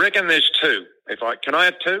 I reckon there's 2. Can I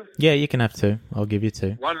have 2? Yeah, you can have 2. I'll give you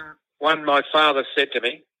 2. One my father said to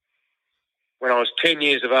me when I was 10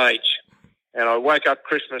 years of age, and I woke up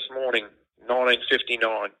Christmas morning,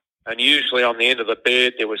 1959, and usually on the end of the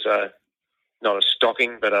bed there was not a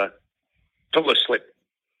stocking, but a pillow slip.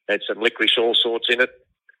 Had some licorice all sorts in it,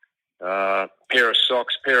 pair of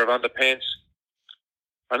socks, pair of underpants.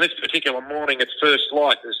 And this particular morning at first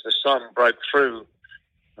light, as the sun broke through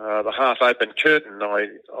the half-open curtain,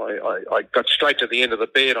 I got straight to the end of the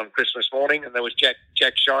bed on Christmas morning, and there was Jack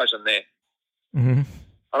Shizen there. Mm-hmm.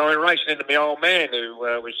 And I went racing into my old man, who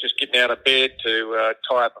was just getting out of bed to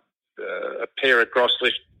tie up a pair of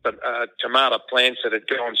grossless tomato plants that had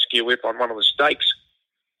gone skew whip on one of the steaks.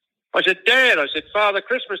 I said, Dad, Father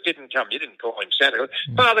Christmas didn't come. You didn't call him Santa.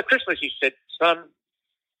 Mm-hmm. Father Christmas, he said, son.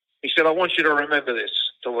 He said, I want you to remember this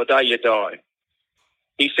till the day you die.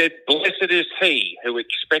 He said, blessed is he who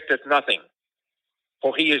expecteth nothing,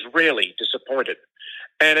 for he is rarely disappointed.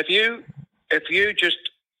 And if you just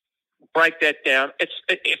break that down,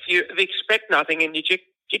 if you expect nothing and you get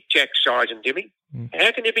Jack Shizen, Jimmy,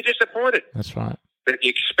 how can you be disappointed? That's right. But if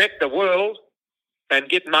you expect the world and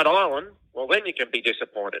get Mud Island, well, then you can be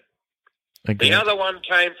disappointed. Agreed. The other one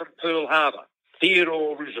came from Pearl Harbor.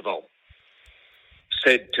 Theodore Roosevelt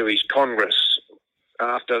said to his Congress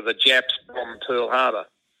after the Japs bombed Pearl Harbor,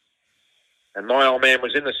 and my old man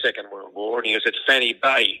was in the Second World War, and he was at Fanny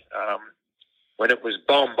Bay when it was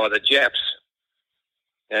bombed by the Japs.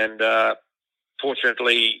 And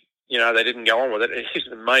fortunately, they didn't go on with it. It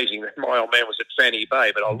isn't amazing that my old man was at Fanny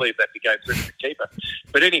Bay, but I'll leave that to go through to the keeper.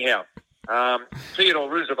 But anyhow, Theodore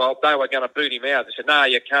Roosevelt, they were going to boot him out. They said, no,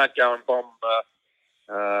 you can't go and bomb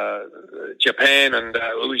Japan. And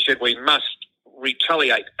we said, we must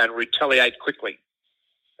retaliate and retaliate quickly.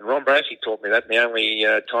 And Ron Brassie taught me that the only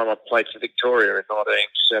time I played for Victoria in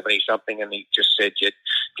 1970-something, and he just said, you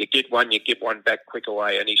get one, you get one back quick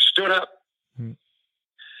away. And he stood up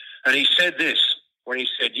and he said this, when he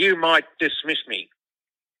said, you might dismiss me.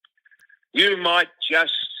 You might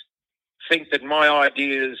just think that my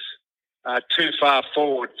ideas are too far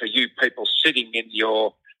forward for you people sitting in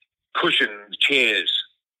your cushioned chairs.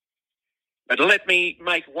 But let me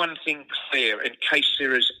make one thing clear in case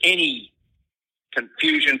there is any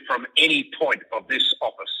confusion from any point of this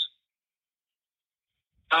office.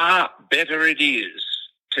 Far better it is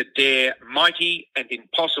to dare mighty and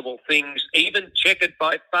impossible things, even checkered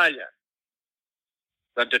by failure,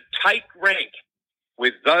 than to take rank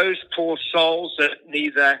with those poor souls that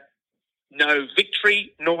neither know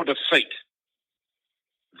victory nor defeat.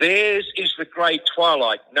 Theirs is the grey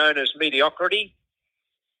twilight known as mediocrity.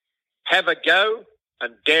 Have a go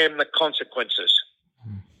and damn the consequences.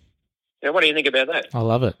 Now, what do you think about that? I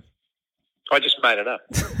love it. I just made it up.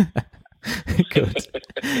 Good.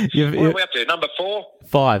 What are we up to? Number 4?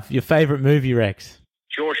 5. Your favourite movie, Rex?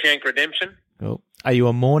 Shawshank Redemption. Cool. Are you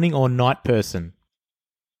a morning or night person?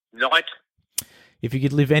 Night. If you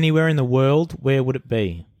could live anywhere in the world, where would it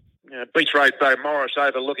be? Beach Road, Beaumaris,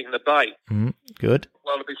 overlooking the bay. Good.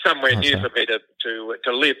 Well, it'll be somewhere new for me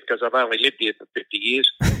to live because I've only lived here for 50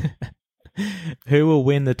 years. Who will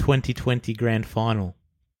win the 2020 Grand Final?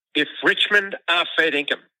 If Richmond are fair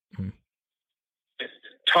dinkum, if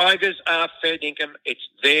Tigers are fair dinkum, it's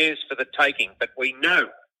theirs for the taking. But we know,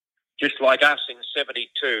 just like us in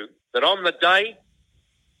 72, that on the day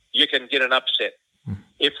you can get an upset.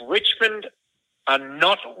 If Richmond are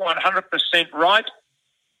not 100% right,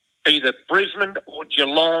 either Brisbane or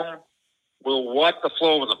Geelong will wipe the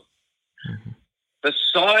floor with them. Mm-hmm. The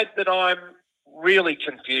side that I'm really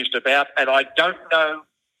confused about, and I don't know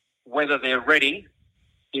whether they're ready,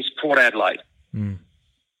 is Port Adelaide. Mm.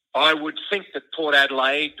 I would think that Port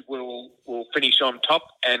Adelaide will finish on top,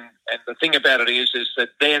 and the thing about it is that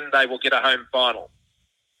then they will get a home final.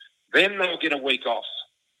 Then they'll get a week off.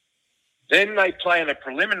 Then they play in a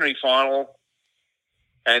preliminary final,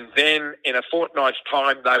 and then in a fortnight's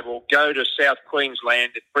time they will go to South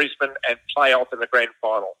Queensland at Brisbane and play off in the grand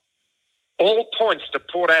final. All points to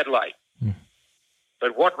Port Adelaide. Mm.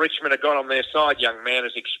 But what Richmond have got on their side, young man,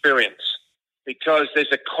 is experience. Because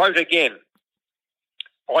there's a quote again,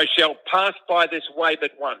 I shall pass by this way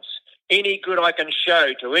but once. Any good I can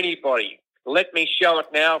show to anybody, let me show it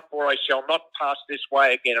now, for I shall not pass this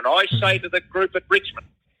way again. And I say to the group at Richmond,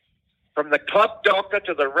 from the club doctor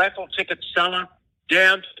to the raffle ticket seller,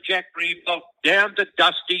 down to Jack Reebok, down to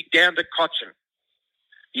Dusty, down to Cochin,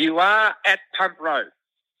 you are at Pump Road.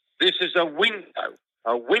 This is a window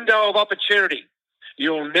of opportunity.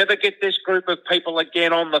 You'll never get this group of people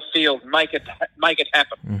again on the field. Make it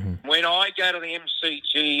happen. Mm-hmm. When I go to the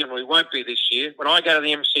MCG, and we won't be this year, when I go to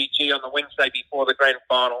the MCG on the Wednesday before the grand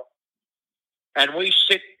final, and we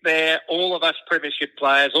sit there, all of us premiership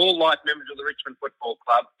players, all life members of the Richmond Football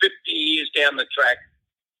Club, 50 years down the track,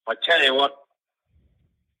 I tell you what,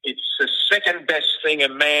 it's the second best thing a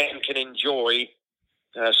man can enjoy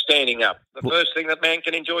standing up. The first thing that man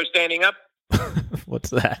can enjoy standing up?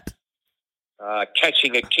 What's that?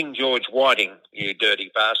 Catching a King George Whiting, you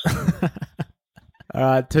dirty bastard. All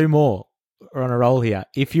right, 2 more. We're on a roll here.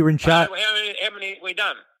 If you're in charge... How many have we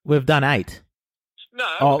done? We've done 8.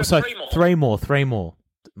 No, we've got 3 more. 3 more.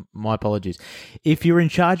 My apologies. If you're in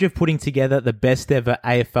charge of putting together the best ever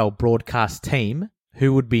AFL broadcast team,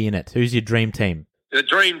 who would be in it? Who's your dream team? The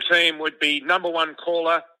dream team would be number 1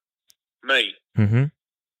 caller, me. Mm-hmm.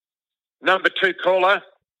 Number 2 caller,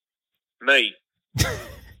 me.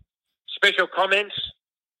 Special comments,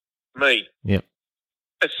 me. Yep.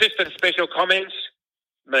 Assistant special comments,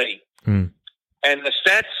 me. Mm. And the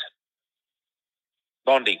stats,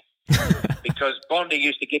 Bondi. Because Bondi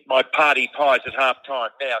used to get my party pies at half time.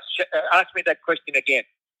 Now, ask me that question again.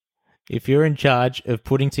 If you're in charge of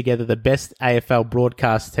putting together the best AFL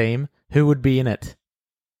broadcast team, who would be in it?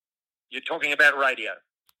 You're talking about radio.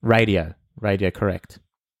 Radio, correct.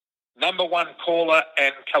 Number 1 caller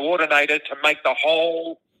and coordinator to make the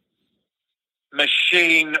whole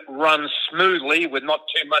machine run smoothly with not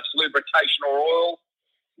too much lubrication or oil.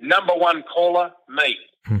 Number 1 caller, me.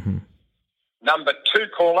 Mm-hmm. Number 2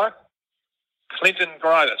 caller, Clinton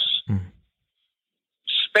Grovis. Mm-hmm.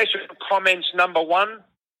 Special comments number 1,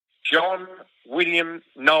 John William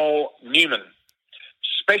Noel Newman.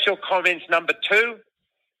 Special comments number 2,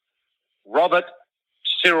 Robert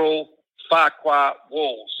Cyril Farquhar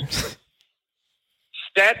Walls.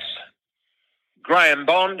 Stats, Graham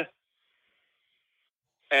Bond.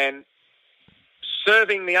 And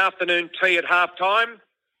serving the afternoon tea at half-time,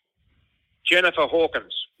 Jennifer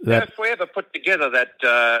Hawkins. Now, if we ever put together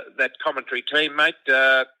that commentary team, mate,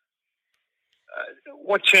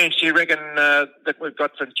 what chance do you reckon that we've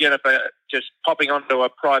got from Jennifer just popping onto a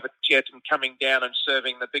private jet and coming down and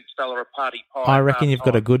serving the big fella a party pie? I reckon you've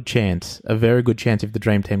got a good chance, a very good chance if the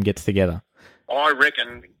dream team gets together. I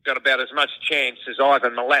reckon got about as much chance as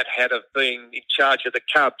Ivan Milat had of being in charge of the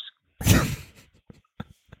Cubs.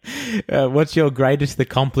 What's your greatest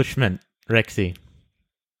accomplishment, Rexy?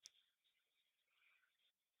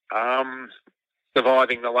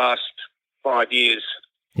 Surviving the last 5 years.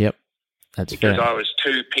 Yep, that's fair. Because I was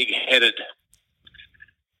too pig-headed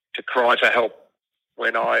to cry for help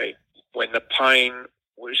when the pain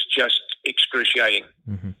was just excruciating.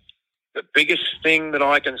 Mm-hmm. The biggest thing that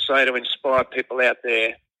I can say to inspire people out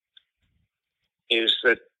there is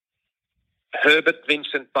that Herbert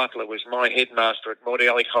Vincent Butler was my headmaster at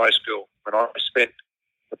Mordialloc High School when I spent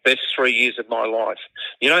the best 3 years of my life.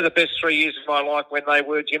 You know the best 3 years of my life when they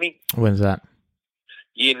were, Jimmy? When's that?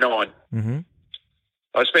 Year 9. Mm-hmm.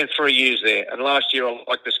 I spent 3 years there, and last year I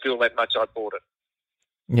liked the school that much I bought it.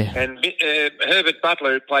 Yeah. And Herbert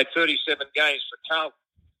Butler, who played 37 games for Carlton,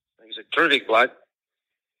 he's a terrific bloke,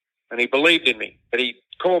 and he believed in me. But he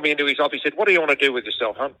called me into his office. He said, "What do you want to do with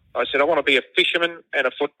yourself, Hunt?" I said, "I want to be a fisherman and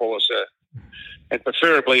a footballer, sir, and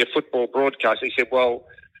preferably a football broadcaster." He said, "Well,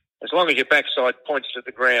 as long as your backside points to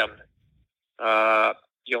the ground,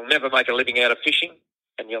 you'll never make a living out of fishing,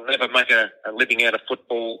 and you'll never make a living out of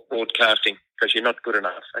football broadcasting because you're not good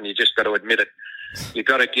enough, and you just got to admit it. You've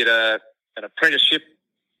got to get an apprenticeship,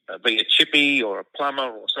 be a chippy or a plumber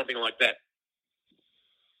or something like that."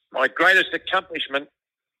 my greatest accomplishment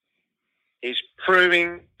is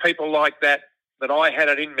proving people like that I had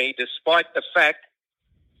it in me, despite the fact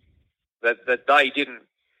that they didn't.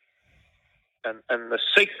 And the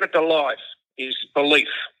secret to life is belief.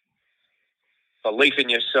 Belief in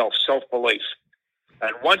yourself, self-belief.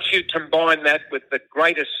 And once you combine that with the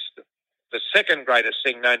second greatest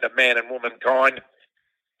thing known to man and womankind,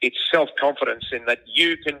 it's self-confidence in that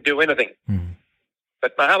you can do anything. Mm.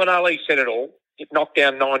 But Muhammad Ali said it all. You get knocked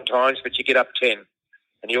down 9 times, but you get up 10,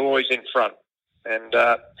 and you're always in front. And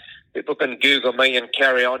people can Google me and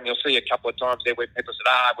carry on. You'll see a couple of times there where people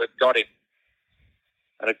said, we've got him.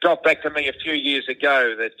 And it got back to me a few years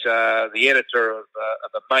ago that the editor of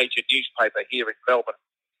a major newspaper here in Melbourne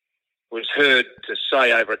was heard to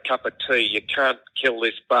say over a cup of tea, you can't kill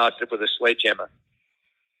this bastard with a sledgehammer.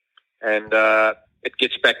 And it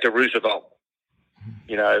gets back to Roosevelt.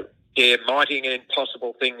 You know, dare mighty and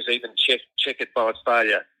impossible things, even check it by its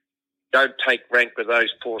failure. Don't take rank with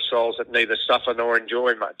those poor souls that neither suffer nor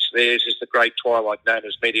enjoy much. Theirs is the great twilight known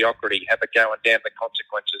as mediocrity. Have a go and damn the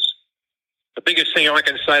consequences. The biggest thing I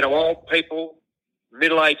can say to old people,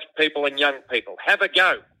 middle-aged people and young people, have a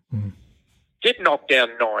go. Mm. Get knocked down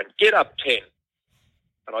 9, get up 10.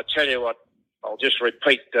 And I tell you what, I'll just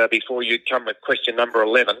repeat before you come with question number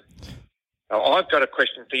 11. Now, I've got a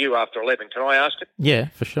question for you after 11. Can I ask it? Yeah,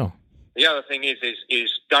 for sure. The other thing is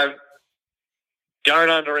don't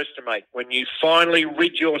underestimate. When you finally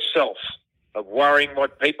rid yourself of worrying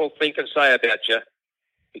what people think and say about you,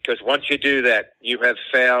 because once you do that, you have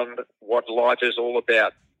found what life is all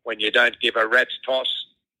about when you don't give a rat's toss.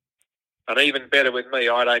 And even better with me,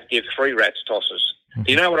 I don't give 3 rat's tosses.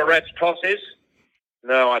 Do you know what a rat's toss is?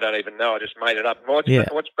 No, I don't even know. I just made it up. What's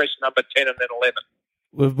question number 10 and then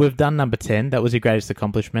 11? We've done number 10. That was your greatest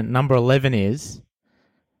accomplishment. Number 11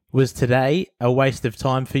 was today a waste of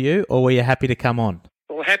time for you, or were you happy to come on?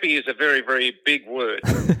 Well, happy is a very, very big word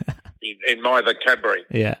in my vocabulary.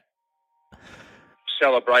 Yeah.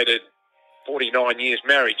 Celebrated 49 years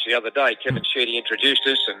marriage the other day. Kevin Sheedy introduced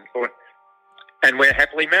us, and we're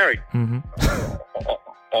happily married. Mm-hmm.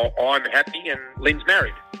 I'm happy, and Lynn's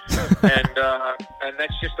married, and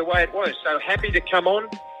that's just the way it was. So happy to come on.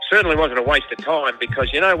 Certainly wasn't a waste of time,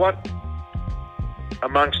 because you know what?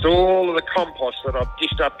 Amongst all of the compost that I've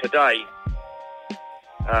dished up today,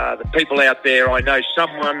 the people out there, I know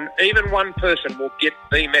someone, even one person, will get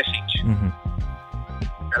the message. Mm-hmm.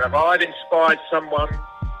 And if I've inspired someone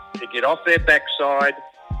to get off their backside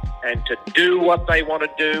and to do what they want to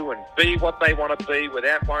do and be what they want to be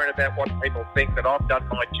without worrying about what people think, that I've done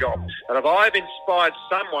my job. And if I've inspired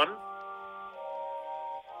someone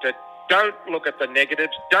to don't look at the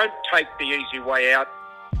negatives, don't take the easy way out,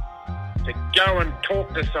 to go and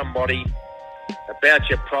talk to somebody about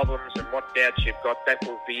your problems and what doubts you've got, that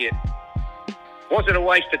will be it. Was it a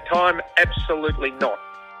waste of time? Absolutely not.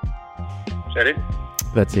 Is that it?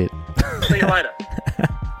 That's it. See you later.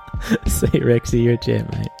 See you, Rexy. You're a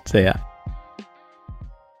champ, mate. See ya.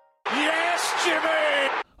 Yes,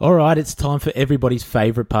 Jimmy! All right, it's time for everybody's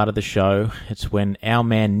favourite part of the show. It's when our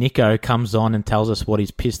man Nico comes on and tells us what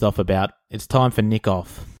he's pissed off about. It's time for Nick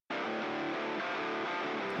Off.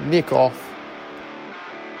 Nick off.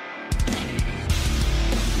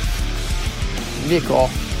 Nick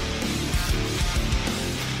off.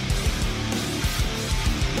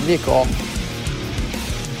 Nick off.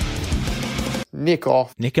 Nick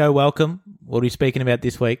off. Nico, welcome. What are we speaking about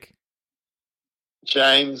this week?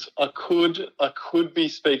 James, I could be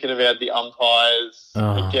speaking about the umpires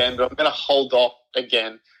again, but I'm going to hold off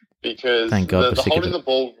again because Thank God the holding the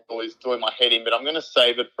ball rule is doing my head in, but I'm going to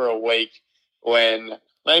save it for a week when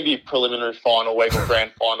maybe preliminary final week or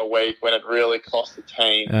grand final week when it really costs the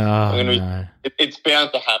team. No. It's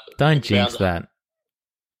bound to happen. Don't jinx that.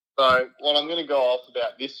 So what I'm going to go off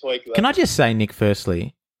about this week... Can I just say, Nick,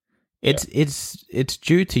 firstly, it's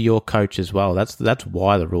due to your coach as well. That's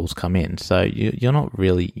why the rules come in. So you're not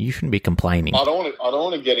really... You shouldn't be complaining. I don't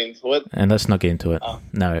want to get into it. And let's not get into it.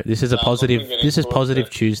 No, this is a positive... This is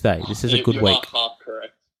positive Tuesday. This is a good week. You are half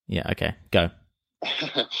correct. Yeah, okay. Go.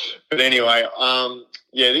 But anyway,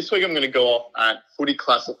 this week I'm going to go off at Footy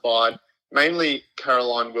Classified, mainly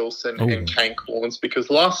Caroline Wilson and Kane Corns,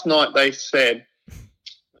 because last night they said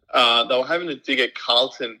they were having a dig at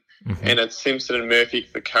Carlton and at Simpson and Murphy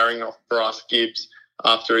for carrying off Bryce Gibbs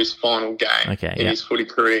after his final game in his footy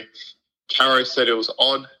career. Caro said it was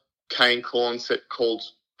odd. Kane Corns called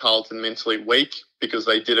Carlton mentally weak because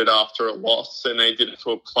they did it after a loss and they did it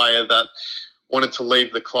to a player that wanted to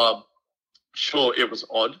leave the club. Sure, it was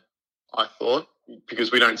odd, I thought,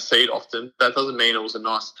 because we don't see it often. That doesn't mean it was a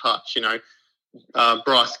nice touch. You know,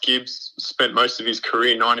 Bryce Gibbs spent most of his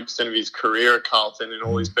career, 90% of his career at Carlton, and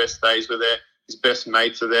all his best days were there. His best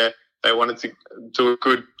mates are there. They wanted to do a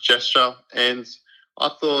good gesture, and I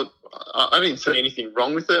thought I didn't see anything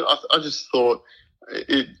wrong with it. I just thought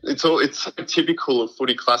it's so typical of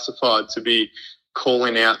footy classified to be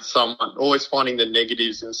calling out someone, always finding the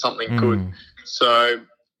negatives in something good. So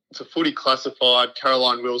to footy classified,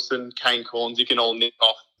 Caroline Wilson, Kane Corns, you can all nick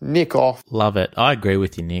off. Nick off. Love it. I agree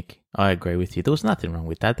with you, Nick. I agree with you. There was nothing wrong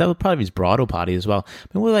with that. That was part of his bridal party as well.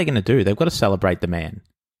 I mean, what are they going to do? They've got to celebrate the man.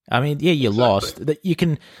 I mean, yeah, you lost. You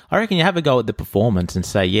can. I reckon you have a go at the performance and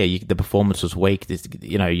say, yeah, the performance was weak.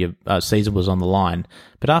 Your season was on the line.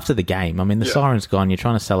 But after the game, I mean, the siren's gone. You're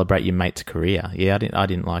trying to celebrate your mate's career. Yeah, I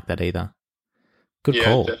didn't like that either. Good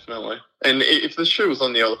call. Yeah, definitely. And if the shoe was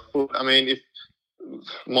on the other foot, I mean, if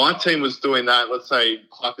my team was doing that, let's say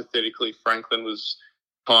hypothetically Franklin was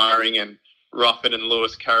firing and Rufford and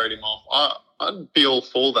Lewis carried him off, I'd be all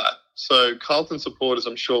for that. So Carlton supporters,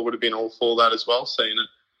 I'm sure, would have been all for that as well, seeing it.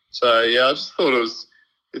 So, yeah, I just thought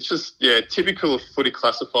it's just typical of footy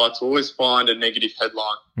classified to always find a negative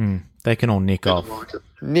headline. They can all nick off. Like it.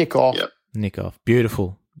 Nick off. Yep. Nick off.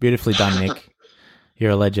 Beautiful. Beautifully done, Nick.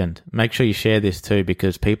 You're a legend. Make sure you share this too,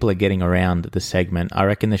 because people are getting around the segment. I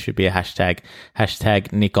reckon there should be a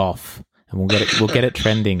hashtag Nick off, and we'll get it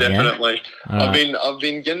trending. Definitely. Yeah? I've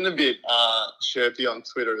been getting a bit chirpy on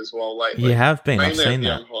Twitter as well lately. You have been. Mainly I've seen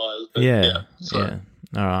that. Umpires, but Yeah.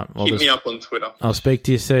 All right. Well, hit me up on Twitter. I'll speak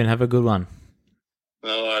to you soon. Have a good one.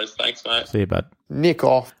 No worries. Thanks, mate. See you, bud. Nick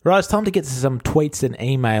off. Right, it's time to get to some tweets and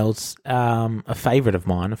emails. A favourite of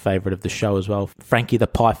mine, a favourite of the show as well, Frankie the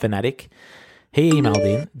Pie Fanatic. He emailed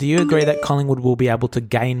in, do you agree that Collingwood will be able to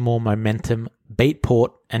gain more momentum, beat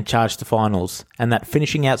Port and charge to finals, and that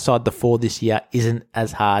finishing outside the 4 this year isn't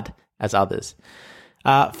as hard as others?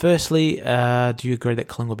 Firstly, do you agree that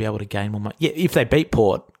Collingwood will be able to gain more momentum? Yeah, if they beat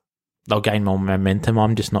Port, they'll gain more momentum.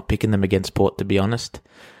 I'm just not picking them against Port, to be honest.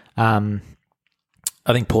 I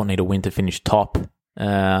think Port need a win to finish top.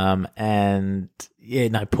 Port,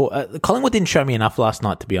 Collingwood didn't show me enough last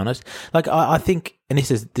night, to be honest. Like, I think, and this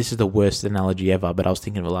is the worst analogy ever, but I was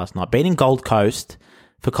thinking of it last night. Beating Gold Coast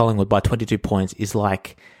for Collingwood by 22 points is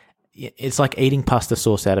like, it's like eating pasta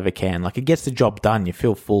sauce out of a can. Like, it gets the job done, you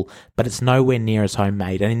feel full, but it's nowhere near as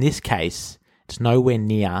homemade. And in this case, it's nowhere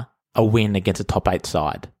near a win against a top 8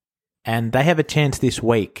 side. And they have a chance this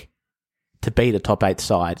week to beat a top 8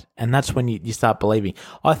 side, and that's when you start believing.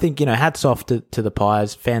 I think, hats off to the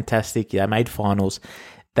Pies. Fantastic. They made finals.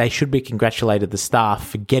 They should be congratulated, the staff,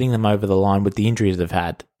 for getting them over the line with the injuries they've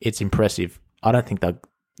had. It's impressive. I don't think they're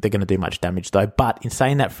going to do much damage, though. But in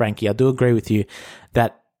saying that, Frankie, I do agree with you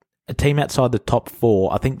that a team outside the top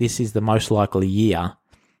 4, I think this is the most likely year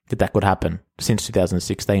that could happen since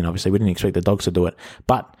 2016. Obviously, we didn't expect the Dogs to do it.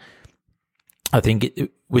 But I think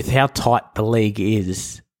with how tight the league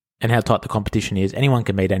is and how tight the competition is, anyone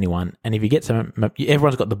can beat anyone. And if you get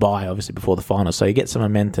everyone's got the bye, obviously, before the final, so you get some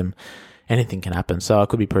momentum, anything can happen. So I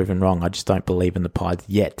could be proven wrong. I just don't believe in the Pies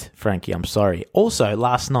yet, Frankie. I'm sorry. Also,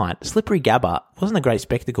 last night, Slippery Gabba wasn't a great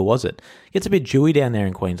spectacle, was it? It gets a bit dewy down there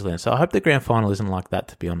in Queensland, so I hope the grand final isn't like that,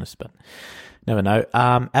 to be honest, but never know.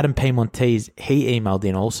 Adam P. Montees, he emailed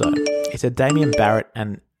in also. He said, Damien Barrett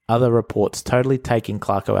and other reports totally taking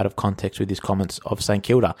Clarko out of context with his comments of St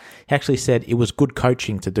Kilda. He actually said it was good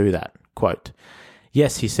coaching to do that. Quote,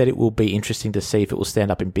 yes, he said it will be interesting to see if it will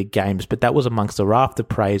stand up in big games, but that was amongst a raft of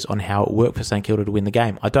praise on how it worked for St Kilda to win the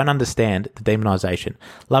game. I don't understand the demonisation.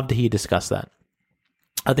 Love to hear you discuss that.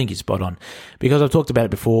 I think you're spot on, because I've talked about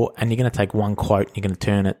it before, and you're going to take one quote and you're going to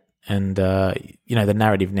turn it, and the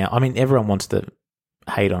narrative now. I mean, everyone wants to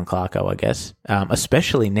hate on Clarko, I guess,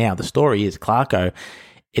 especially now. The story is Clarko.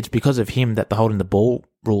 It's because of him that the holding the ball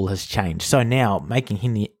rule has changed. So now making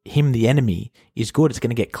him the enemy is good. It's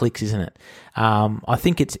going to get clicks, isn't it? I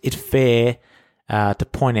think it's fair to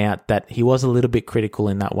point out that he was a little bit critical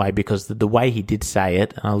in that way, because the way he did say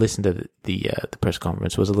it, and I listened to the press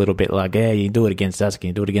conference, was a little bit like, yeah, you do it against us, can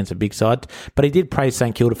you do it against a big side? But he did praise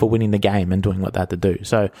St Kilda for winning the game and doing what they had to do.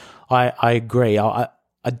 So I agree. I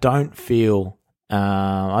don't feel...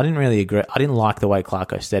 I didn't really agree. I didn't like the way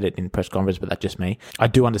Clarko said it in press conference, but that's just me. I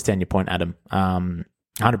do understand your point, Adam.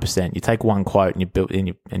 100%. You take one quote and you build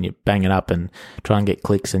and you bang it up and try and get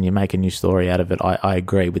clicks and you make a new story out of it. I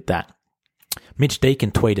agree with that. Mitch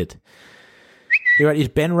Deacon tweeted, he wrote, is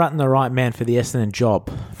Ben Rutten the right man for the Essendon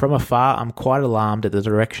job? From afar, I'm quite alarmed at the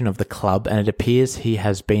direction of the club, and it appears he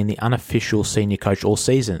has been the unofficial senior coach all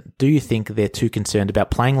season. Do you think they're too concerned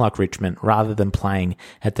about playing like Richmond rather than playing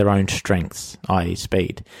at their own strengths, i.e.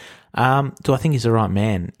 speed? Do I think he's the right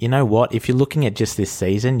man? You know what? If you're looking at just this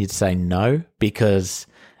season, you'd say no, because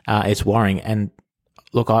it's worrying. And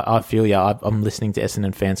look, I feel you. I'm listening to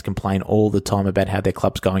Essendon fans complain all the time about how their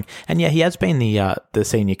club's going. And yeah, he has been the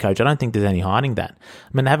senior coach. I don't think there's any hiding that. I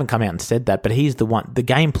mean, they haven't come out and said that, but he's the one. The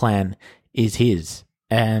game plan is his,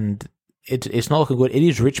 and it's not looking good. It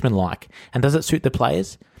is Richmond-like. And does it suit the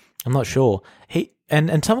players? I'm not sure.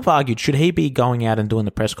 And some have argued, should he be going out and doing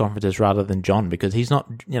the press conferences rather than John? Because he's not,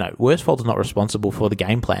 Worsfold is not responsible for the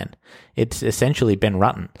game plan. It's essentially Ben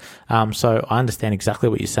Rutten. So I understand exactly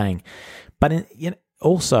what you're saying. But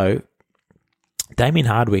also, Damien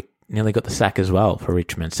Hardwick nearly got the sack as well for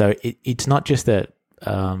Richmond. So it's not just a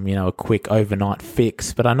quick overnight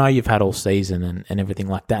fix. But I know you've had all season and everything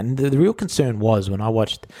like that. And the real concern was when I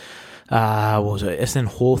watched Essendon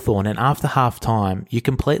Hawthorn, and after half time, you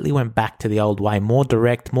completely went back to the old way, more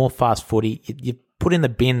direct, more fast footy. You put in the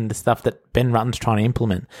bin the stuff that Ben Rutten's trying to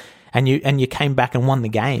implement, and you came back and won the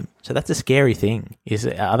game. So that's a scary thing.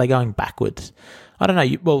 Are they going backwards? I don't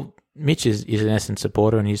know. Mitch is an Essendon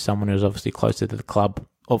supporter, and he's someone who's obviously closer to the club,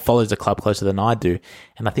 or follows the club closer than I do,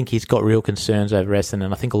 and I think he's got real concerns over Essendon,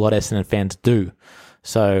 and I think a lot of Essendon fans do.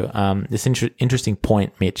 So this interesting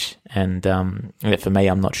point, Mitch, and for me,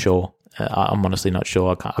 I'm not sure. I'm honestly not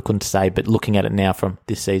sure. I couldn't say, but looking at it now from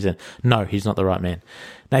this season, no, he's not the right man.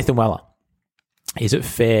 Nathan Weller, is it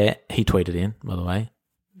fair? He tweeted in, by the way.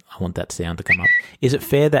 I want that sound to come up. Is it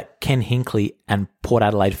fair that Ken Hinkley and Port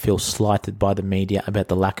Adelaide feel slighted by the media about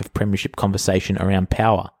the lack of premiership conversation around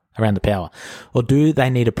the power? Or do they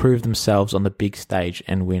need to prove themselves on the big stage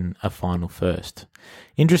and win a final first?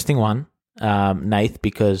 Interesting one, Nath,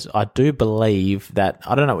 because I do believe that,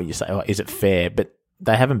 I don't know what you say, is it fair, but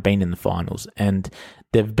they haven't been in the finals, and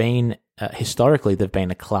they've been, historically, they've been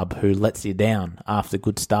a club who lets you down after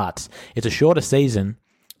good starts. It's a shorter season,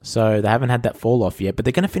 so they haven't had that fall off yet, but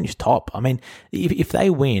they're going to finish top. I mean, if they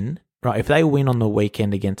win, right, if they win on the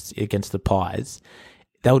weekend against the Pies,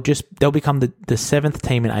 they'll become the seventh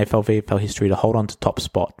team in AFL-VFL history to hold on to top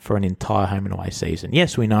spot for an entire home and away season.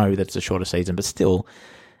 Yes, we know that it's a shorter season, but still,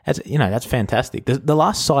 that's fantastic. The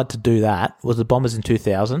last side to do that was the Bombers in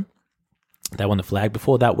 2000. They won the flag.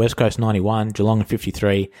 Before that, West Coast 91, Geelong in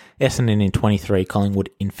 53, Essendon in 23, Collingwood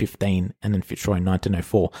in 15, and then Fitzroy in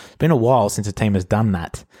 1904. It's been a while since a team has done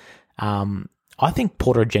that. I think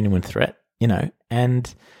Port are a genuine threat,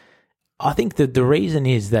 and I think that the reason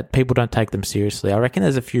is that people don't take them seriously. I reckon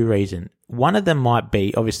there's a few reasons. One of them might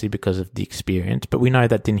be, obviously, because of the experience, but we know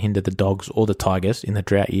that didn't hinder the Dogs or the Tigers in the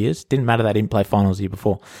drought years. Didn't matter they didn't play finals the year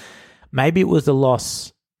before. Maybe it was the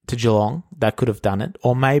loss to Geelong that could have done it,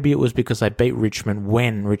 or maybe it was because they beat Richmond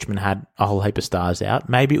when Richmond had a whole heap of stars out.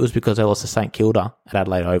 Maybe it was because they lost to St Kilda at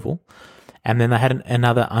Adelaide Oval, and then they had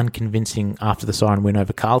another unconvincing after the siren win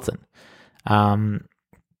over Carlton.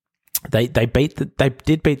 They did beat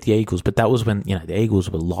the Eagles, but that was when the Eagles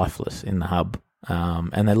were lifeless in the hub,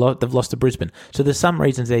 and they've lost to Brisbane. So there's some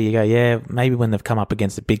reasons there. You go, yeah, maybe when they've come up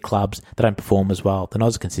against the big clubs, they don't perform as well. They're not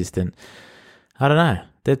as consistent. I don't know.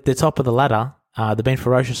 They're top of the ladder. They've been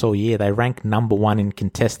ferocious all year. They rank number one in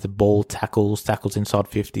contested ball, tackles inside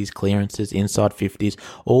 50s, clearances inside 50s,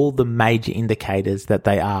 all the major indicators that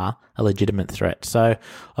they are a legitimate threat. So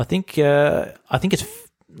I think it's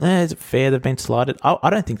is it fair they've been slighted? I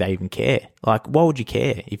don't think they even care. Like, why would you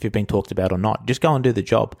care if you've been talked about or not? Just go and do the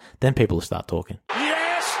job. Then people will start talking.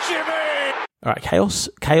 Yes, Jimmy! All right, chaos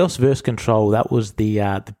versus control. That was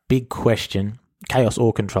the big question. Chaos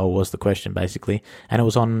or control was the question, basically. And it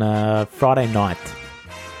was on Friday night,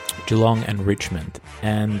 Geelong and Richmond.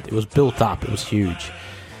 And it was built up. It was huge.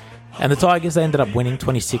 And the Tigers, they ended up winning,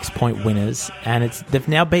 26-point winners. And they've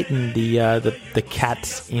now beaten the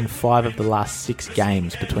Cats in 5 of the last 6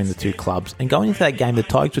 games between the two clubs. And going into that game, the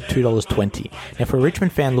Tigers were $2.20. Now, for a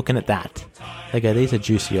Richmond fan looking at that, they go, these are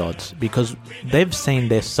juicy odds. Because they've seen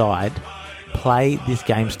their side play this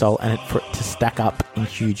game style and for it to stack up in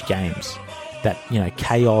huge games. That,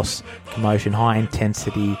 chaos, commotion, high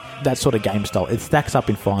intensity, that sort of game style. It stacks up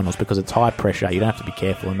in finals because it's high pressure. You don't have to be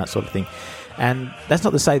careful and that sort of thing. And that's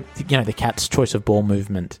not to say, the Cats' choice of ball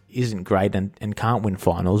movement isn't great and can't win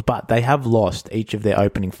finals, but they have lost each of their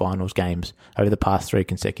opening finals games over the past 3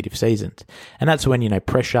 consecutive seasons. And that's when,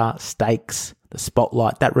 pressure, stakes, the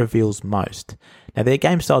spotlight, that reveals most. Now, their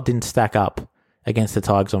game style didn't stack up against the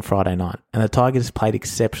Tigers on Friday night. And the Tigers played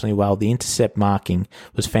exceptionally well. The intercept marking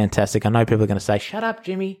was fantastic. I know people are going to say, shut up,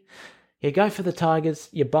 Jimmy. You go for the Tigers.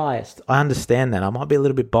 You're biased. I understand that. I might be a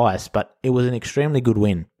little bit biased, but it was an extremely good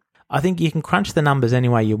win. I think you can crunch the numbers any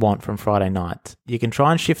way you want from Friday night. You can try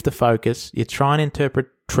and shift the focus. You try and interpret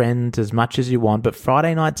trends as much as you want, but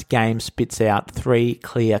Friday night's game spits out 3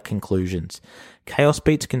 clear conclusions. Chaos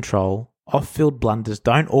beats control. Off-field blunders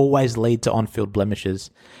don't always lead to on-field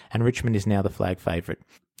blemishes, and Richmond is now the flag favourite.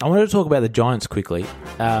 I wanted to talk about the Giants quickly.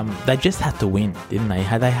 They just had to win, didn't they?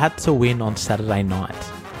 They had to win on Saturday night.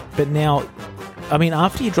 But now, I mean,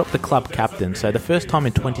 after you drop the club captain, so the first time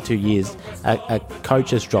in 22 years a coach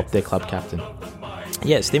has dropped their club captain.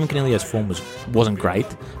 Yeah, Stephen Coniglio's form wasn't great,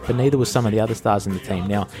 but neither was some of the other stars in the team.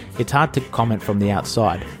 Now, it's hard to comment from the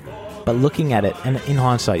outside, but looking at it, and in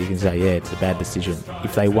hindsight you can say, yeah, it's a bad decision.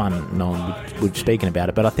 If they won, no one would be speaking about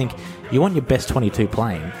it. But I think you want your best 22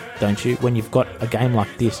 playing, don't you? When you've got a game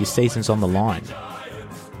like this, your season's on the line.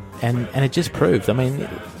 And it just proved. I mean,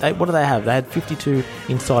 what do they have? They had 52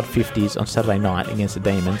 inside 50s on Saturday night against the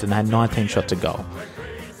Demons, and they had 19 shots a goal.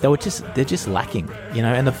 They're just lacking,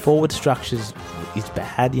 and the forward structures is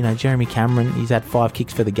bad. Jeremy Cameron, he's had 5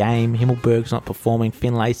 kicks for the game. Himmelberg's not performing.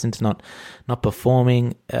 Finlayson's not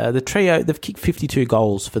performing. The trio, they've kicked 52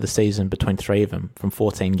 goals for the season between 3 of them from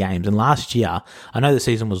 14 games. And last year, I know the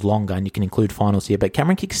season was longer and you can include finals here, but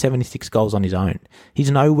Cameron kicked 76 goals on his own.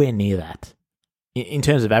 He's nowhere near that in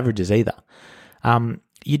terms of averages either.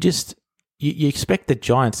 You expect the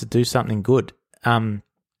Giants to do something good.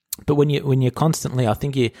 But when you're constantly,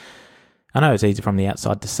 I know it's easy from the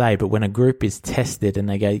outside to say, but when a group is tested and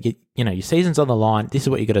they go, your season's on the line, this is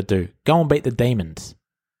what you got to do. Go and beat the Demons.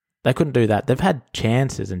 They couldn't do that. They've had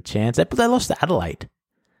chances and chances, but they lost to Adelaide.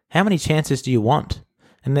 How many chances do you want?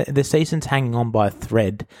 And the season's hanging on by a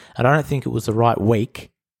thread, and I don't think it was the right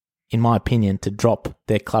week, in my opinion, to drop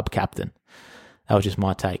their club captain. That was just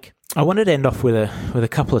my take. I wanted to end off with a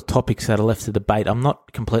couple of topics that are left to debate. I'm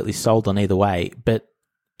not completely sold on either way, but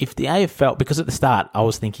if the AFL, because at the start I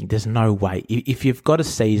was thinking there's no way. If you've got a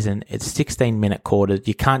season, it's 16-minute quarters,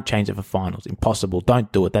 you can't change it for finals. Impossible.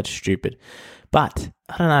 Don't do it. That's stupid. But,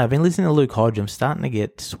 I don't know, I've been listening to Luke Hodge. I'm starting to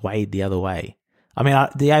get swayed the other way. I mean,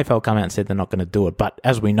 the AFL come out and said they're not going to do it, but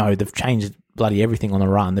as we know, they've changed bloody everything on the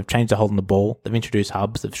run. They've changed the holding the ball. They've introduced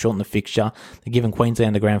hubs. They've shortened the fixture. They've given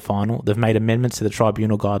Queensland the grand final. They've made amendments to the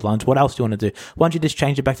tribunal guidelines. What else do you want to do? Why don't you just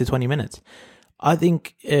change it back to 20 minutes? I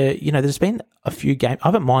think, there's been a few games. I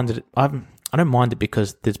haven't minded it. I don't mind it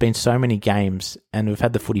because there's been so many games and we've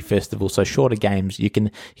had the footy festival, so shorter games, you can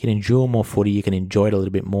endure more footy, you can enjoy it a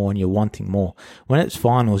little bit more and you're wanting more. When it's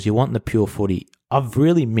finals, you want the pure footy. I've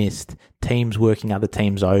really missed teams working other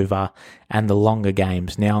teams over and the longer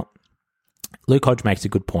games. Now, Luke Hodge makes a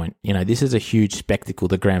good point. This is a huge spectacle,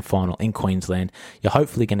 the grand final in Queensland. You're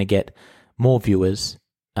hopefully going to get more viewers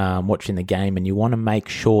watching the game, and you want to make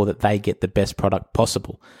sure that they get the best product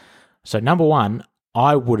possible. So number one,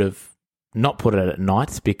 I would have not put it at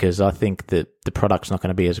night because I think that the product's not going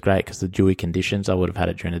to be as great because the dewy conditions. I would have had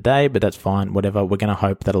it during the day, but that's fine. Whatever. We're going to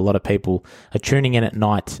hope that a lot of people are tuning in at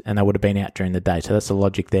night and they would have been out during the day. So that's the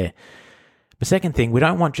logic there. The second thing, we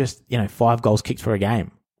don't want just 5 goals kicked for a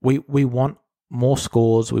game. We want more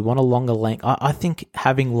scores. We want a longer length. I think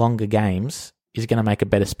having longer games is going to make a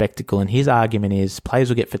better spectacle. And his argument is players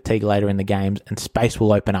will get fatigued later in the games and space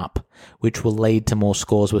will open up, which will lead to more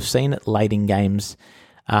scores. We've seen it late in games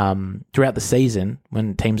throughout the season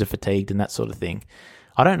when teams are fatigued and that sort of thing.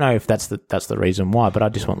 I don't know if that's the reason why, but I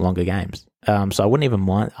just want longer games. So I wouldn't even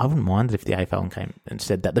mind. I wouldn't mind if the AFL came and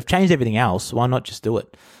said that. They've changed everything else. Why not just do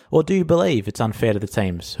it? Or do you believe it's unfair to the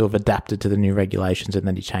teams who have adapted to the new regulations and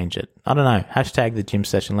then you change it? I don't know. Hashtag the gym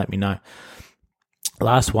session. Let me know.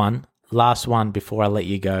 Last one before I let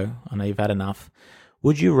you go. I know you've had enough.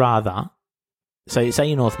 Would you rather, so say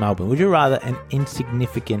you're North Melbourne, would you rather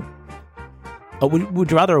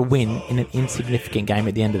would you rather a win in an insignificant game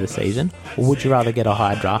at the end of the season, or would you rather get a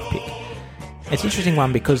higher draft pick? It's an interesting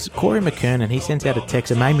one because Corey McKernan, he sent out a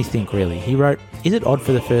text. It made me think, really. He wrote, is it odd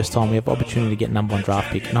for the first time we have opportunity to get number 1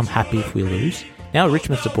 draft pick and I'm happy if we lose? Now, a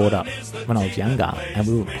Richmond supporter when I was younger and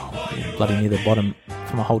we were bloody near the bottom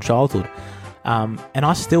for my whole childhood. And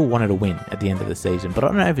I still wanted to win at the end of the season, but I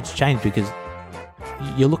don't know if it's changed because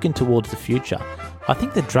you're looking towards the future. I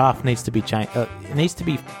think the draft needs to be changed. It needs to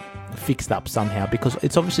be fixed up somehow because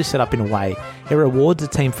it's obviously set up in a way it rewards a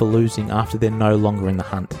team for losing after they're no longer in the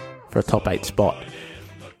hunt for a top 8 spot.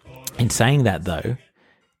 In saying that, though,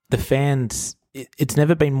 the fans, it's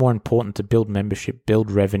never been more important to build membership, build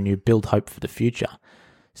revenue, build hope for the future.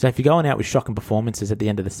 So if you're going out with shocking performances at the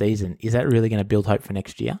end of the season, is that really going to build hope for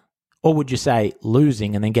next year? Or would you say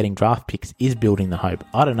losing and then getting draft picks is building the hope?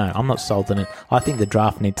 I don't know. I'm not sold on it. I think the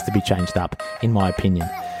draft needs to be changed up, in my opinion.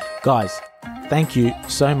 Guys, thank you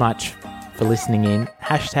so much for listening in.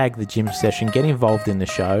 Hashtag the gym session. Get involved in the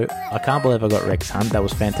show. I can't believe I got Rex Hunt. That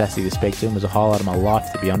was fantastic to speak to him. It was a highlight of my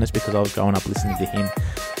life, to be honest, because I was growing up listening to him.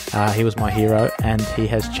 He was my hero, and he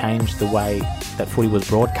has changed the way that footy was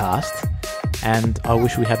broadcast. And I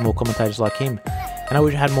wish we had more commentators like him. And I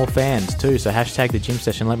wish I had more fans too. So hashtag the gym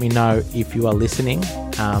session. Let me know if you are listening.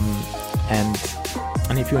 And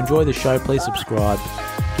And if you enjoy the show, please subscribe,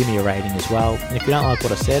 give me a rating as well. And if you don't like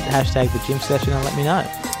what I said, hashtag the gym session and let me know.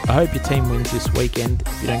 I hope your team wins this weekend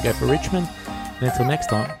if you don't go for Richmond. And until next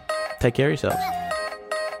time, take care of yourselves.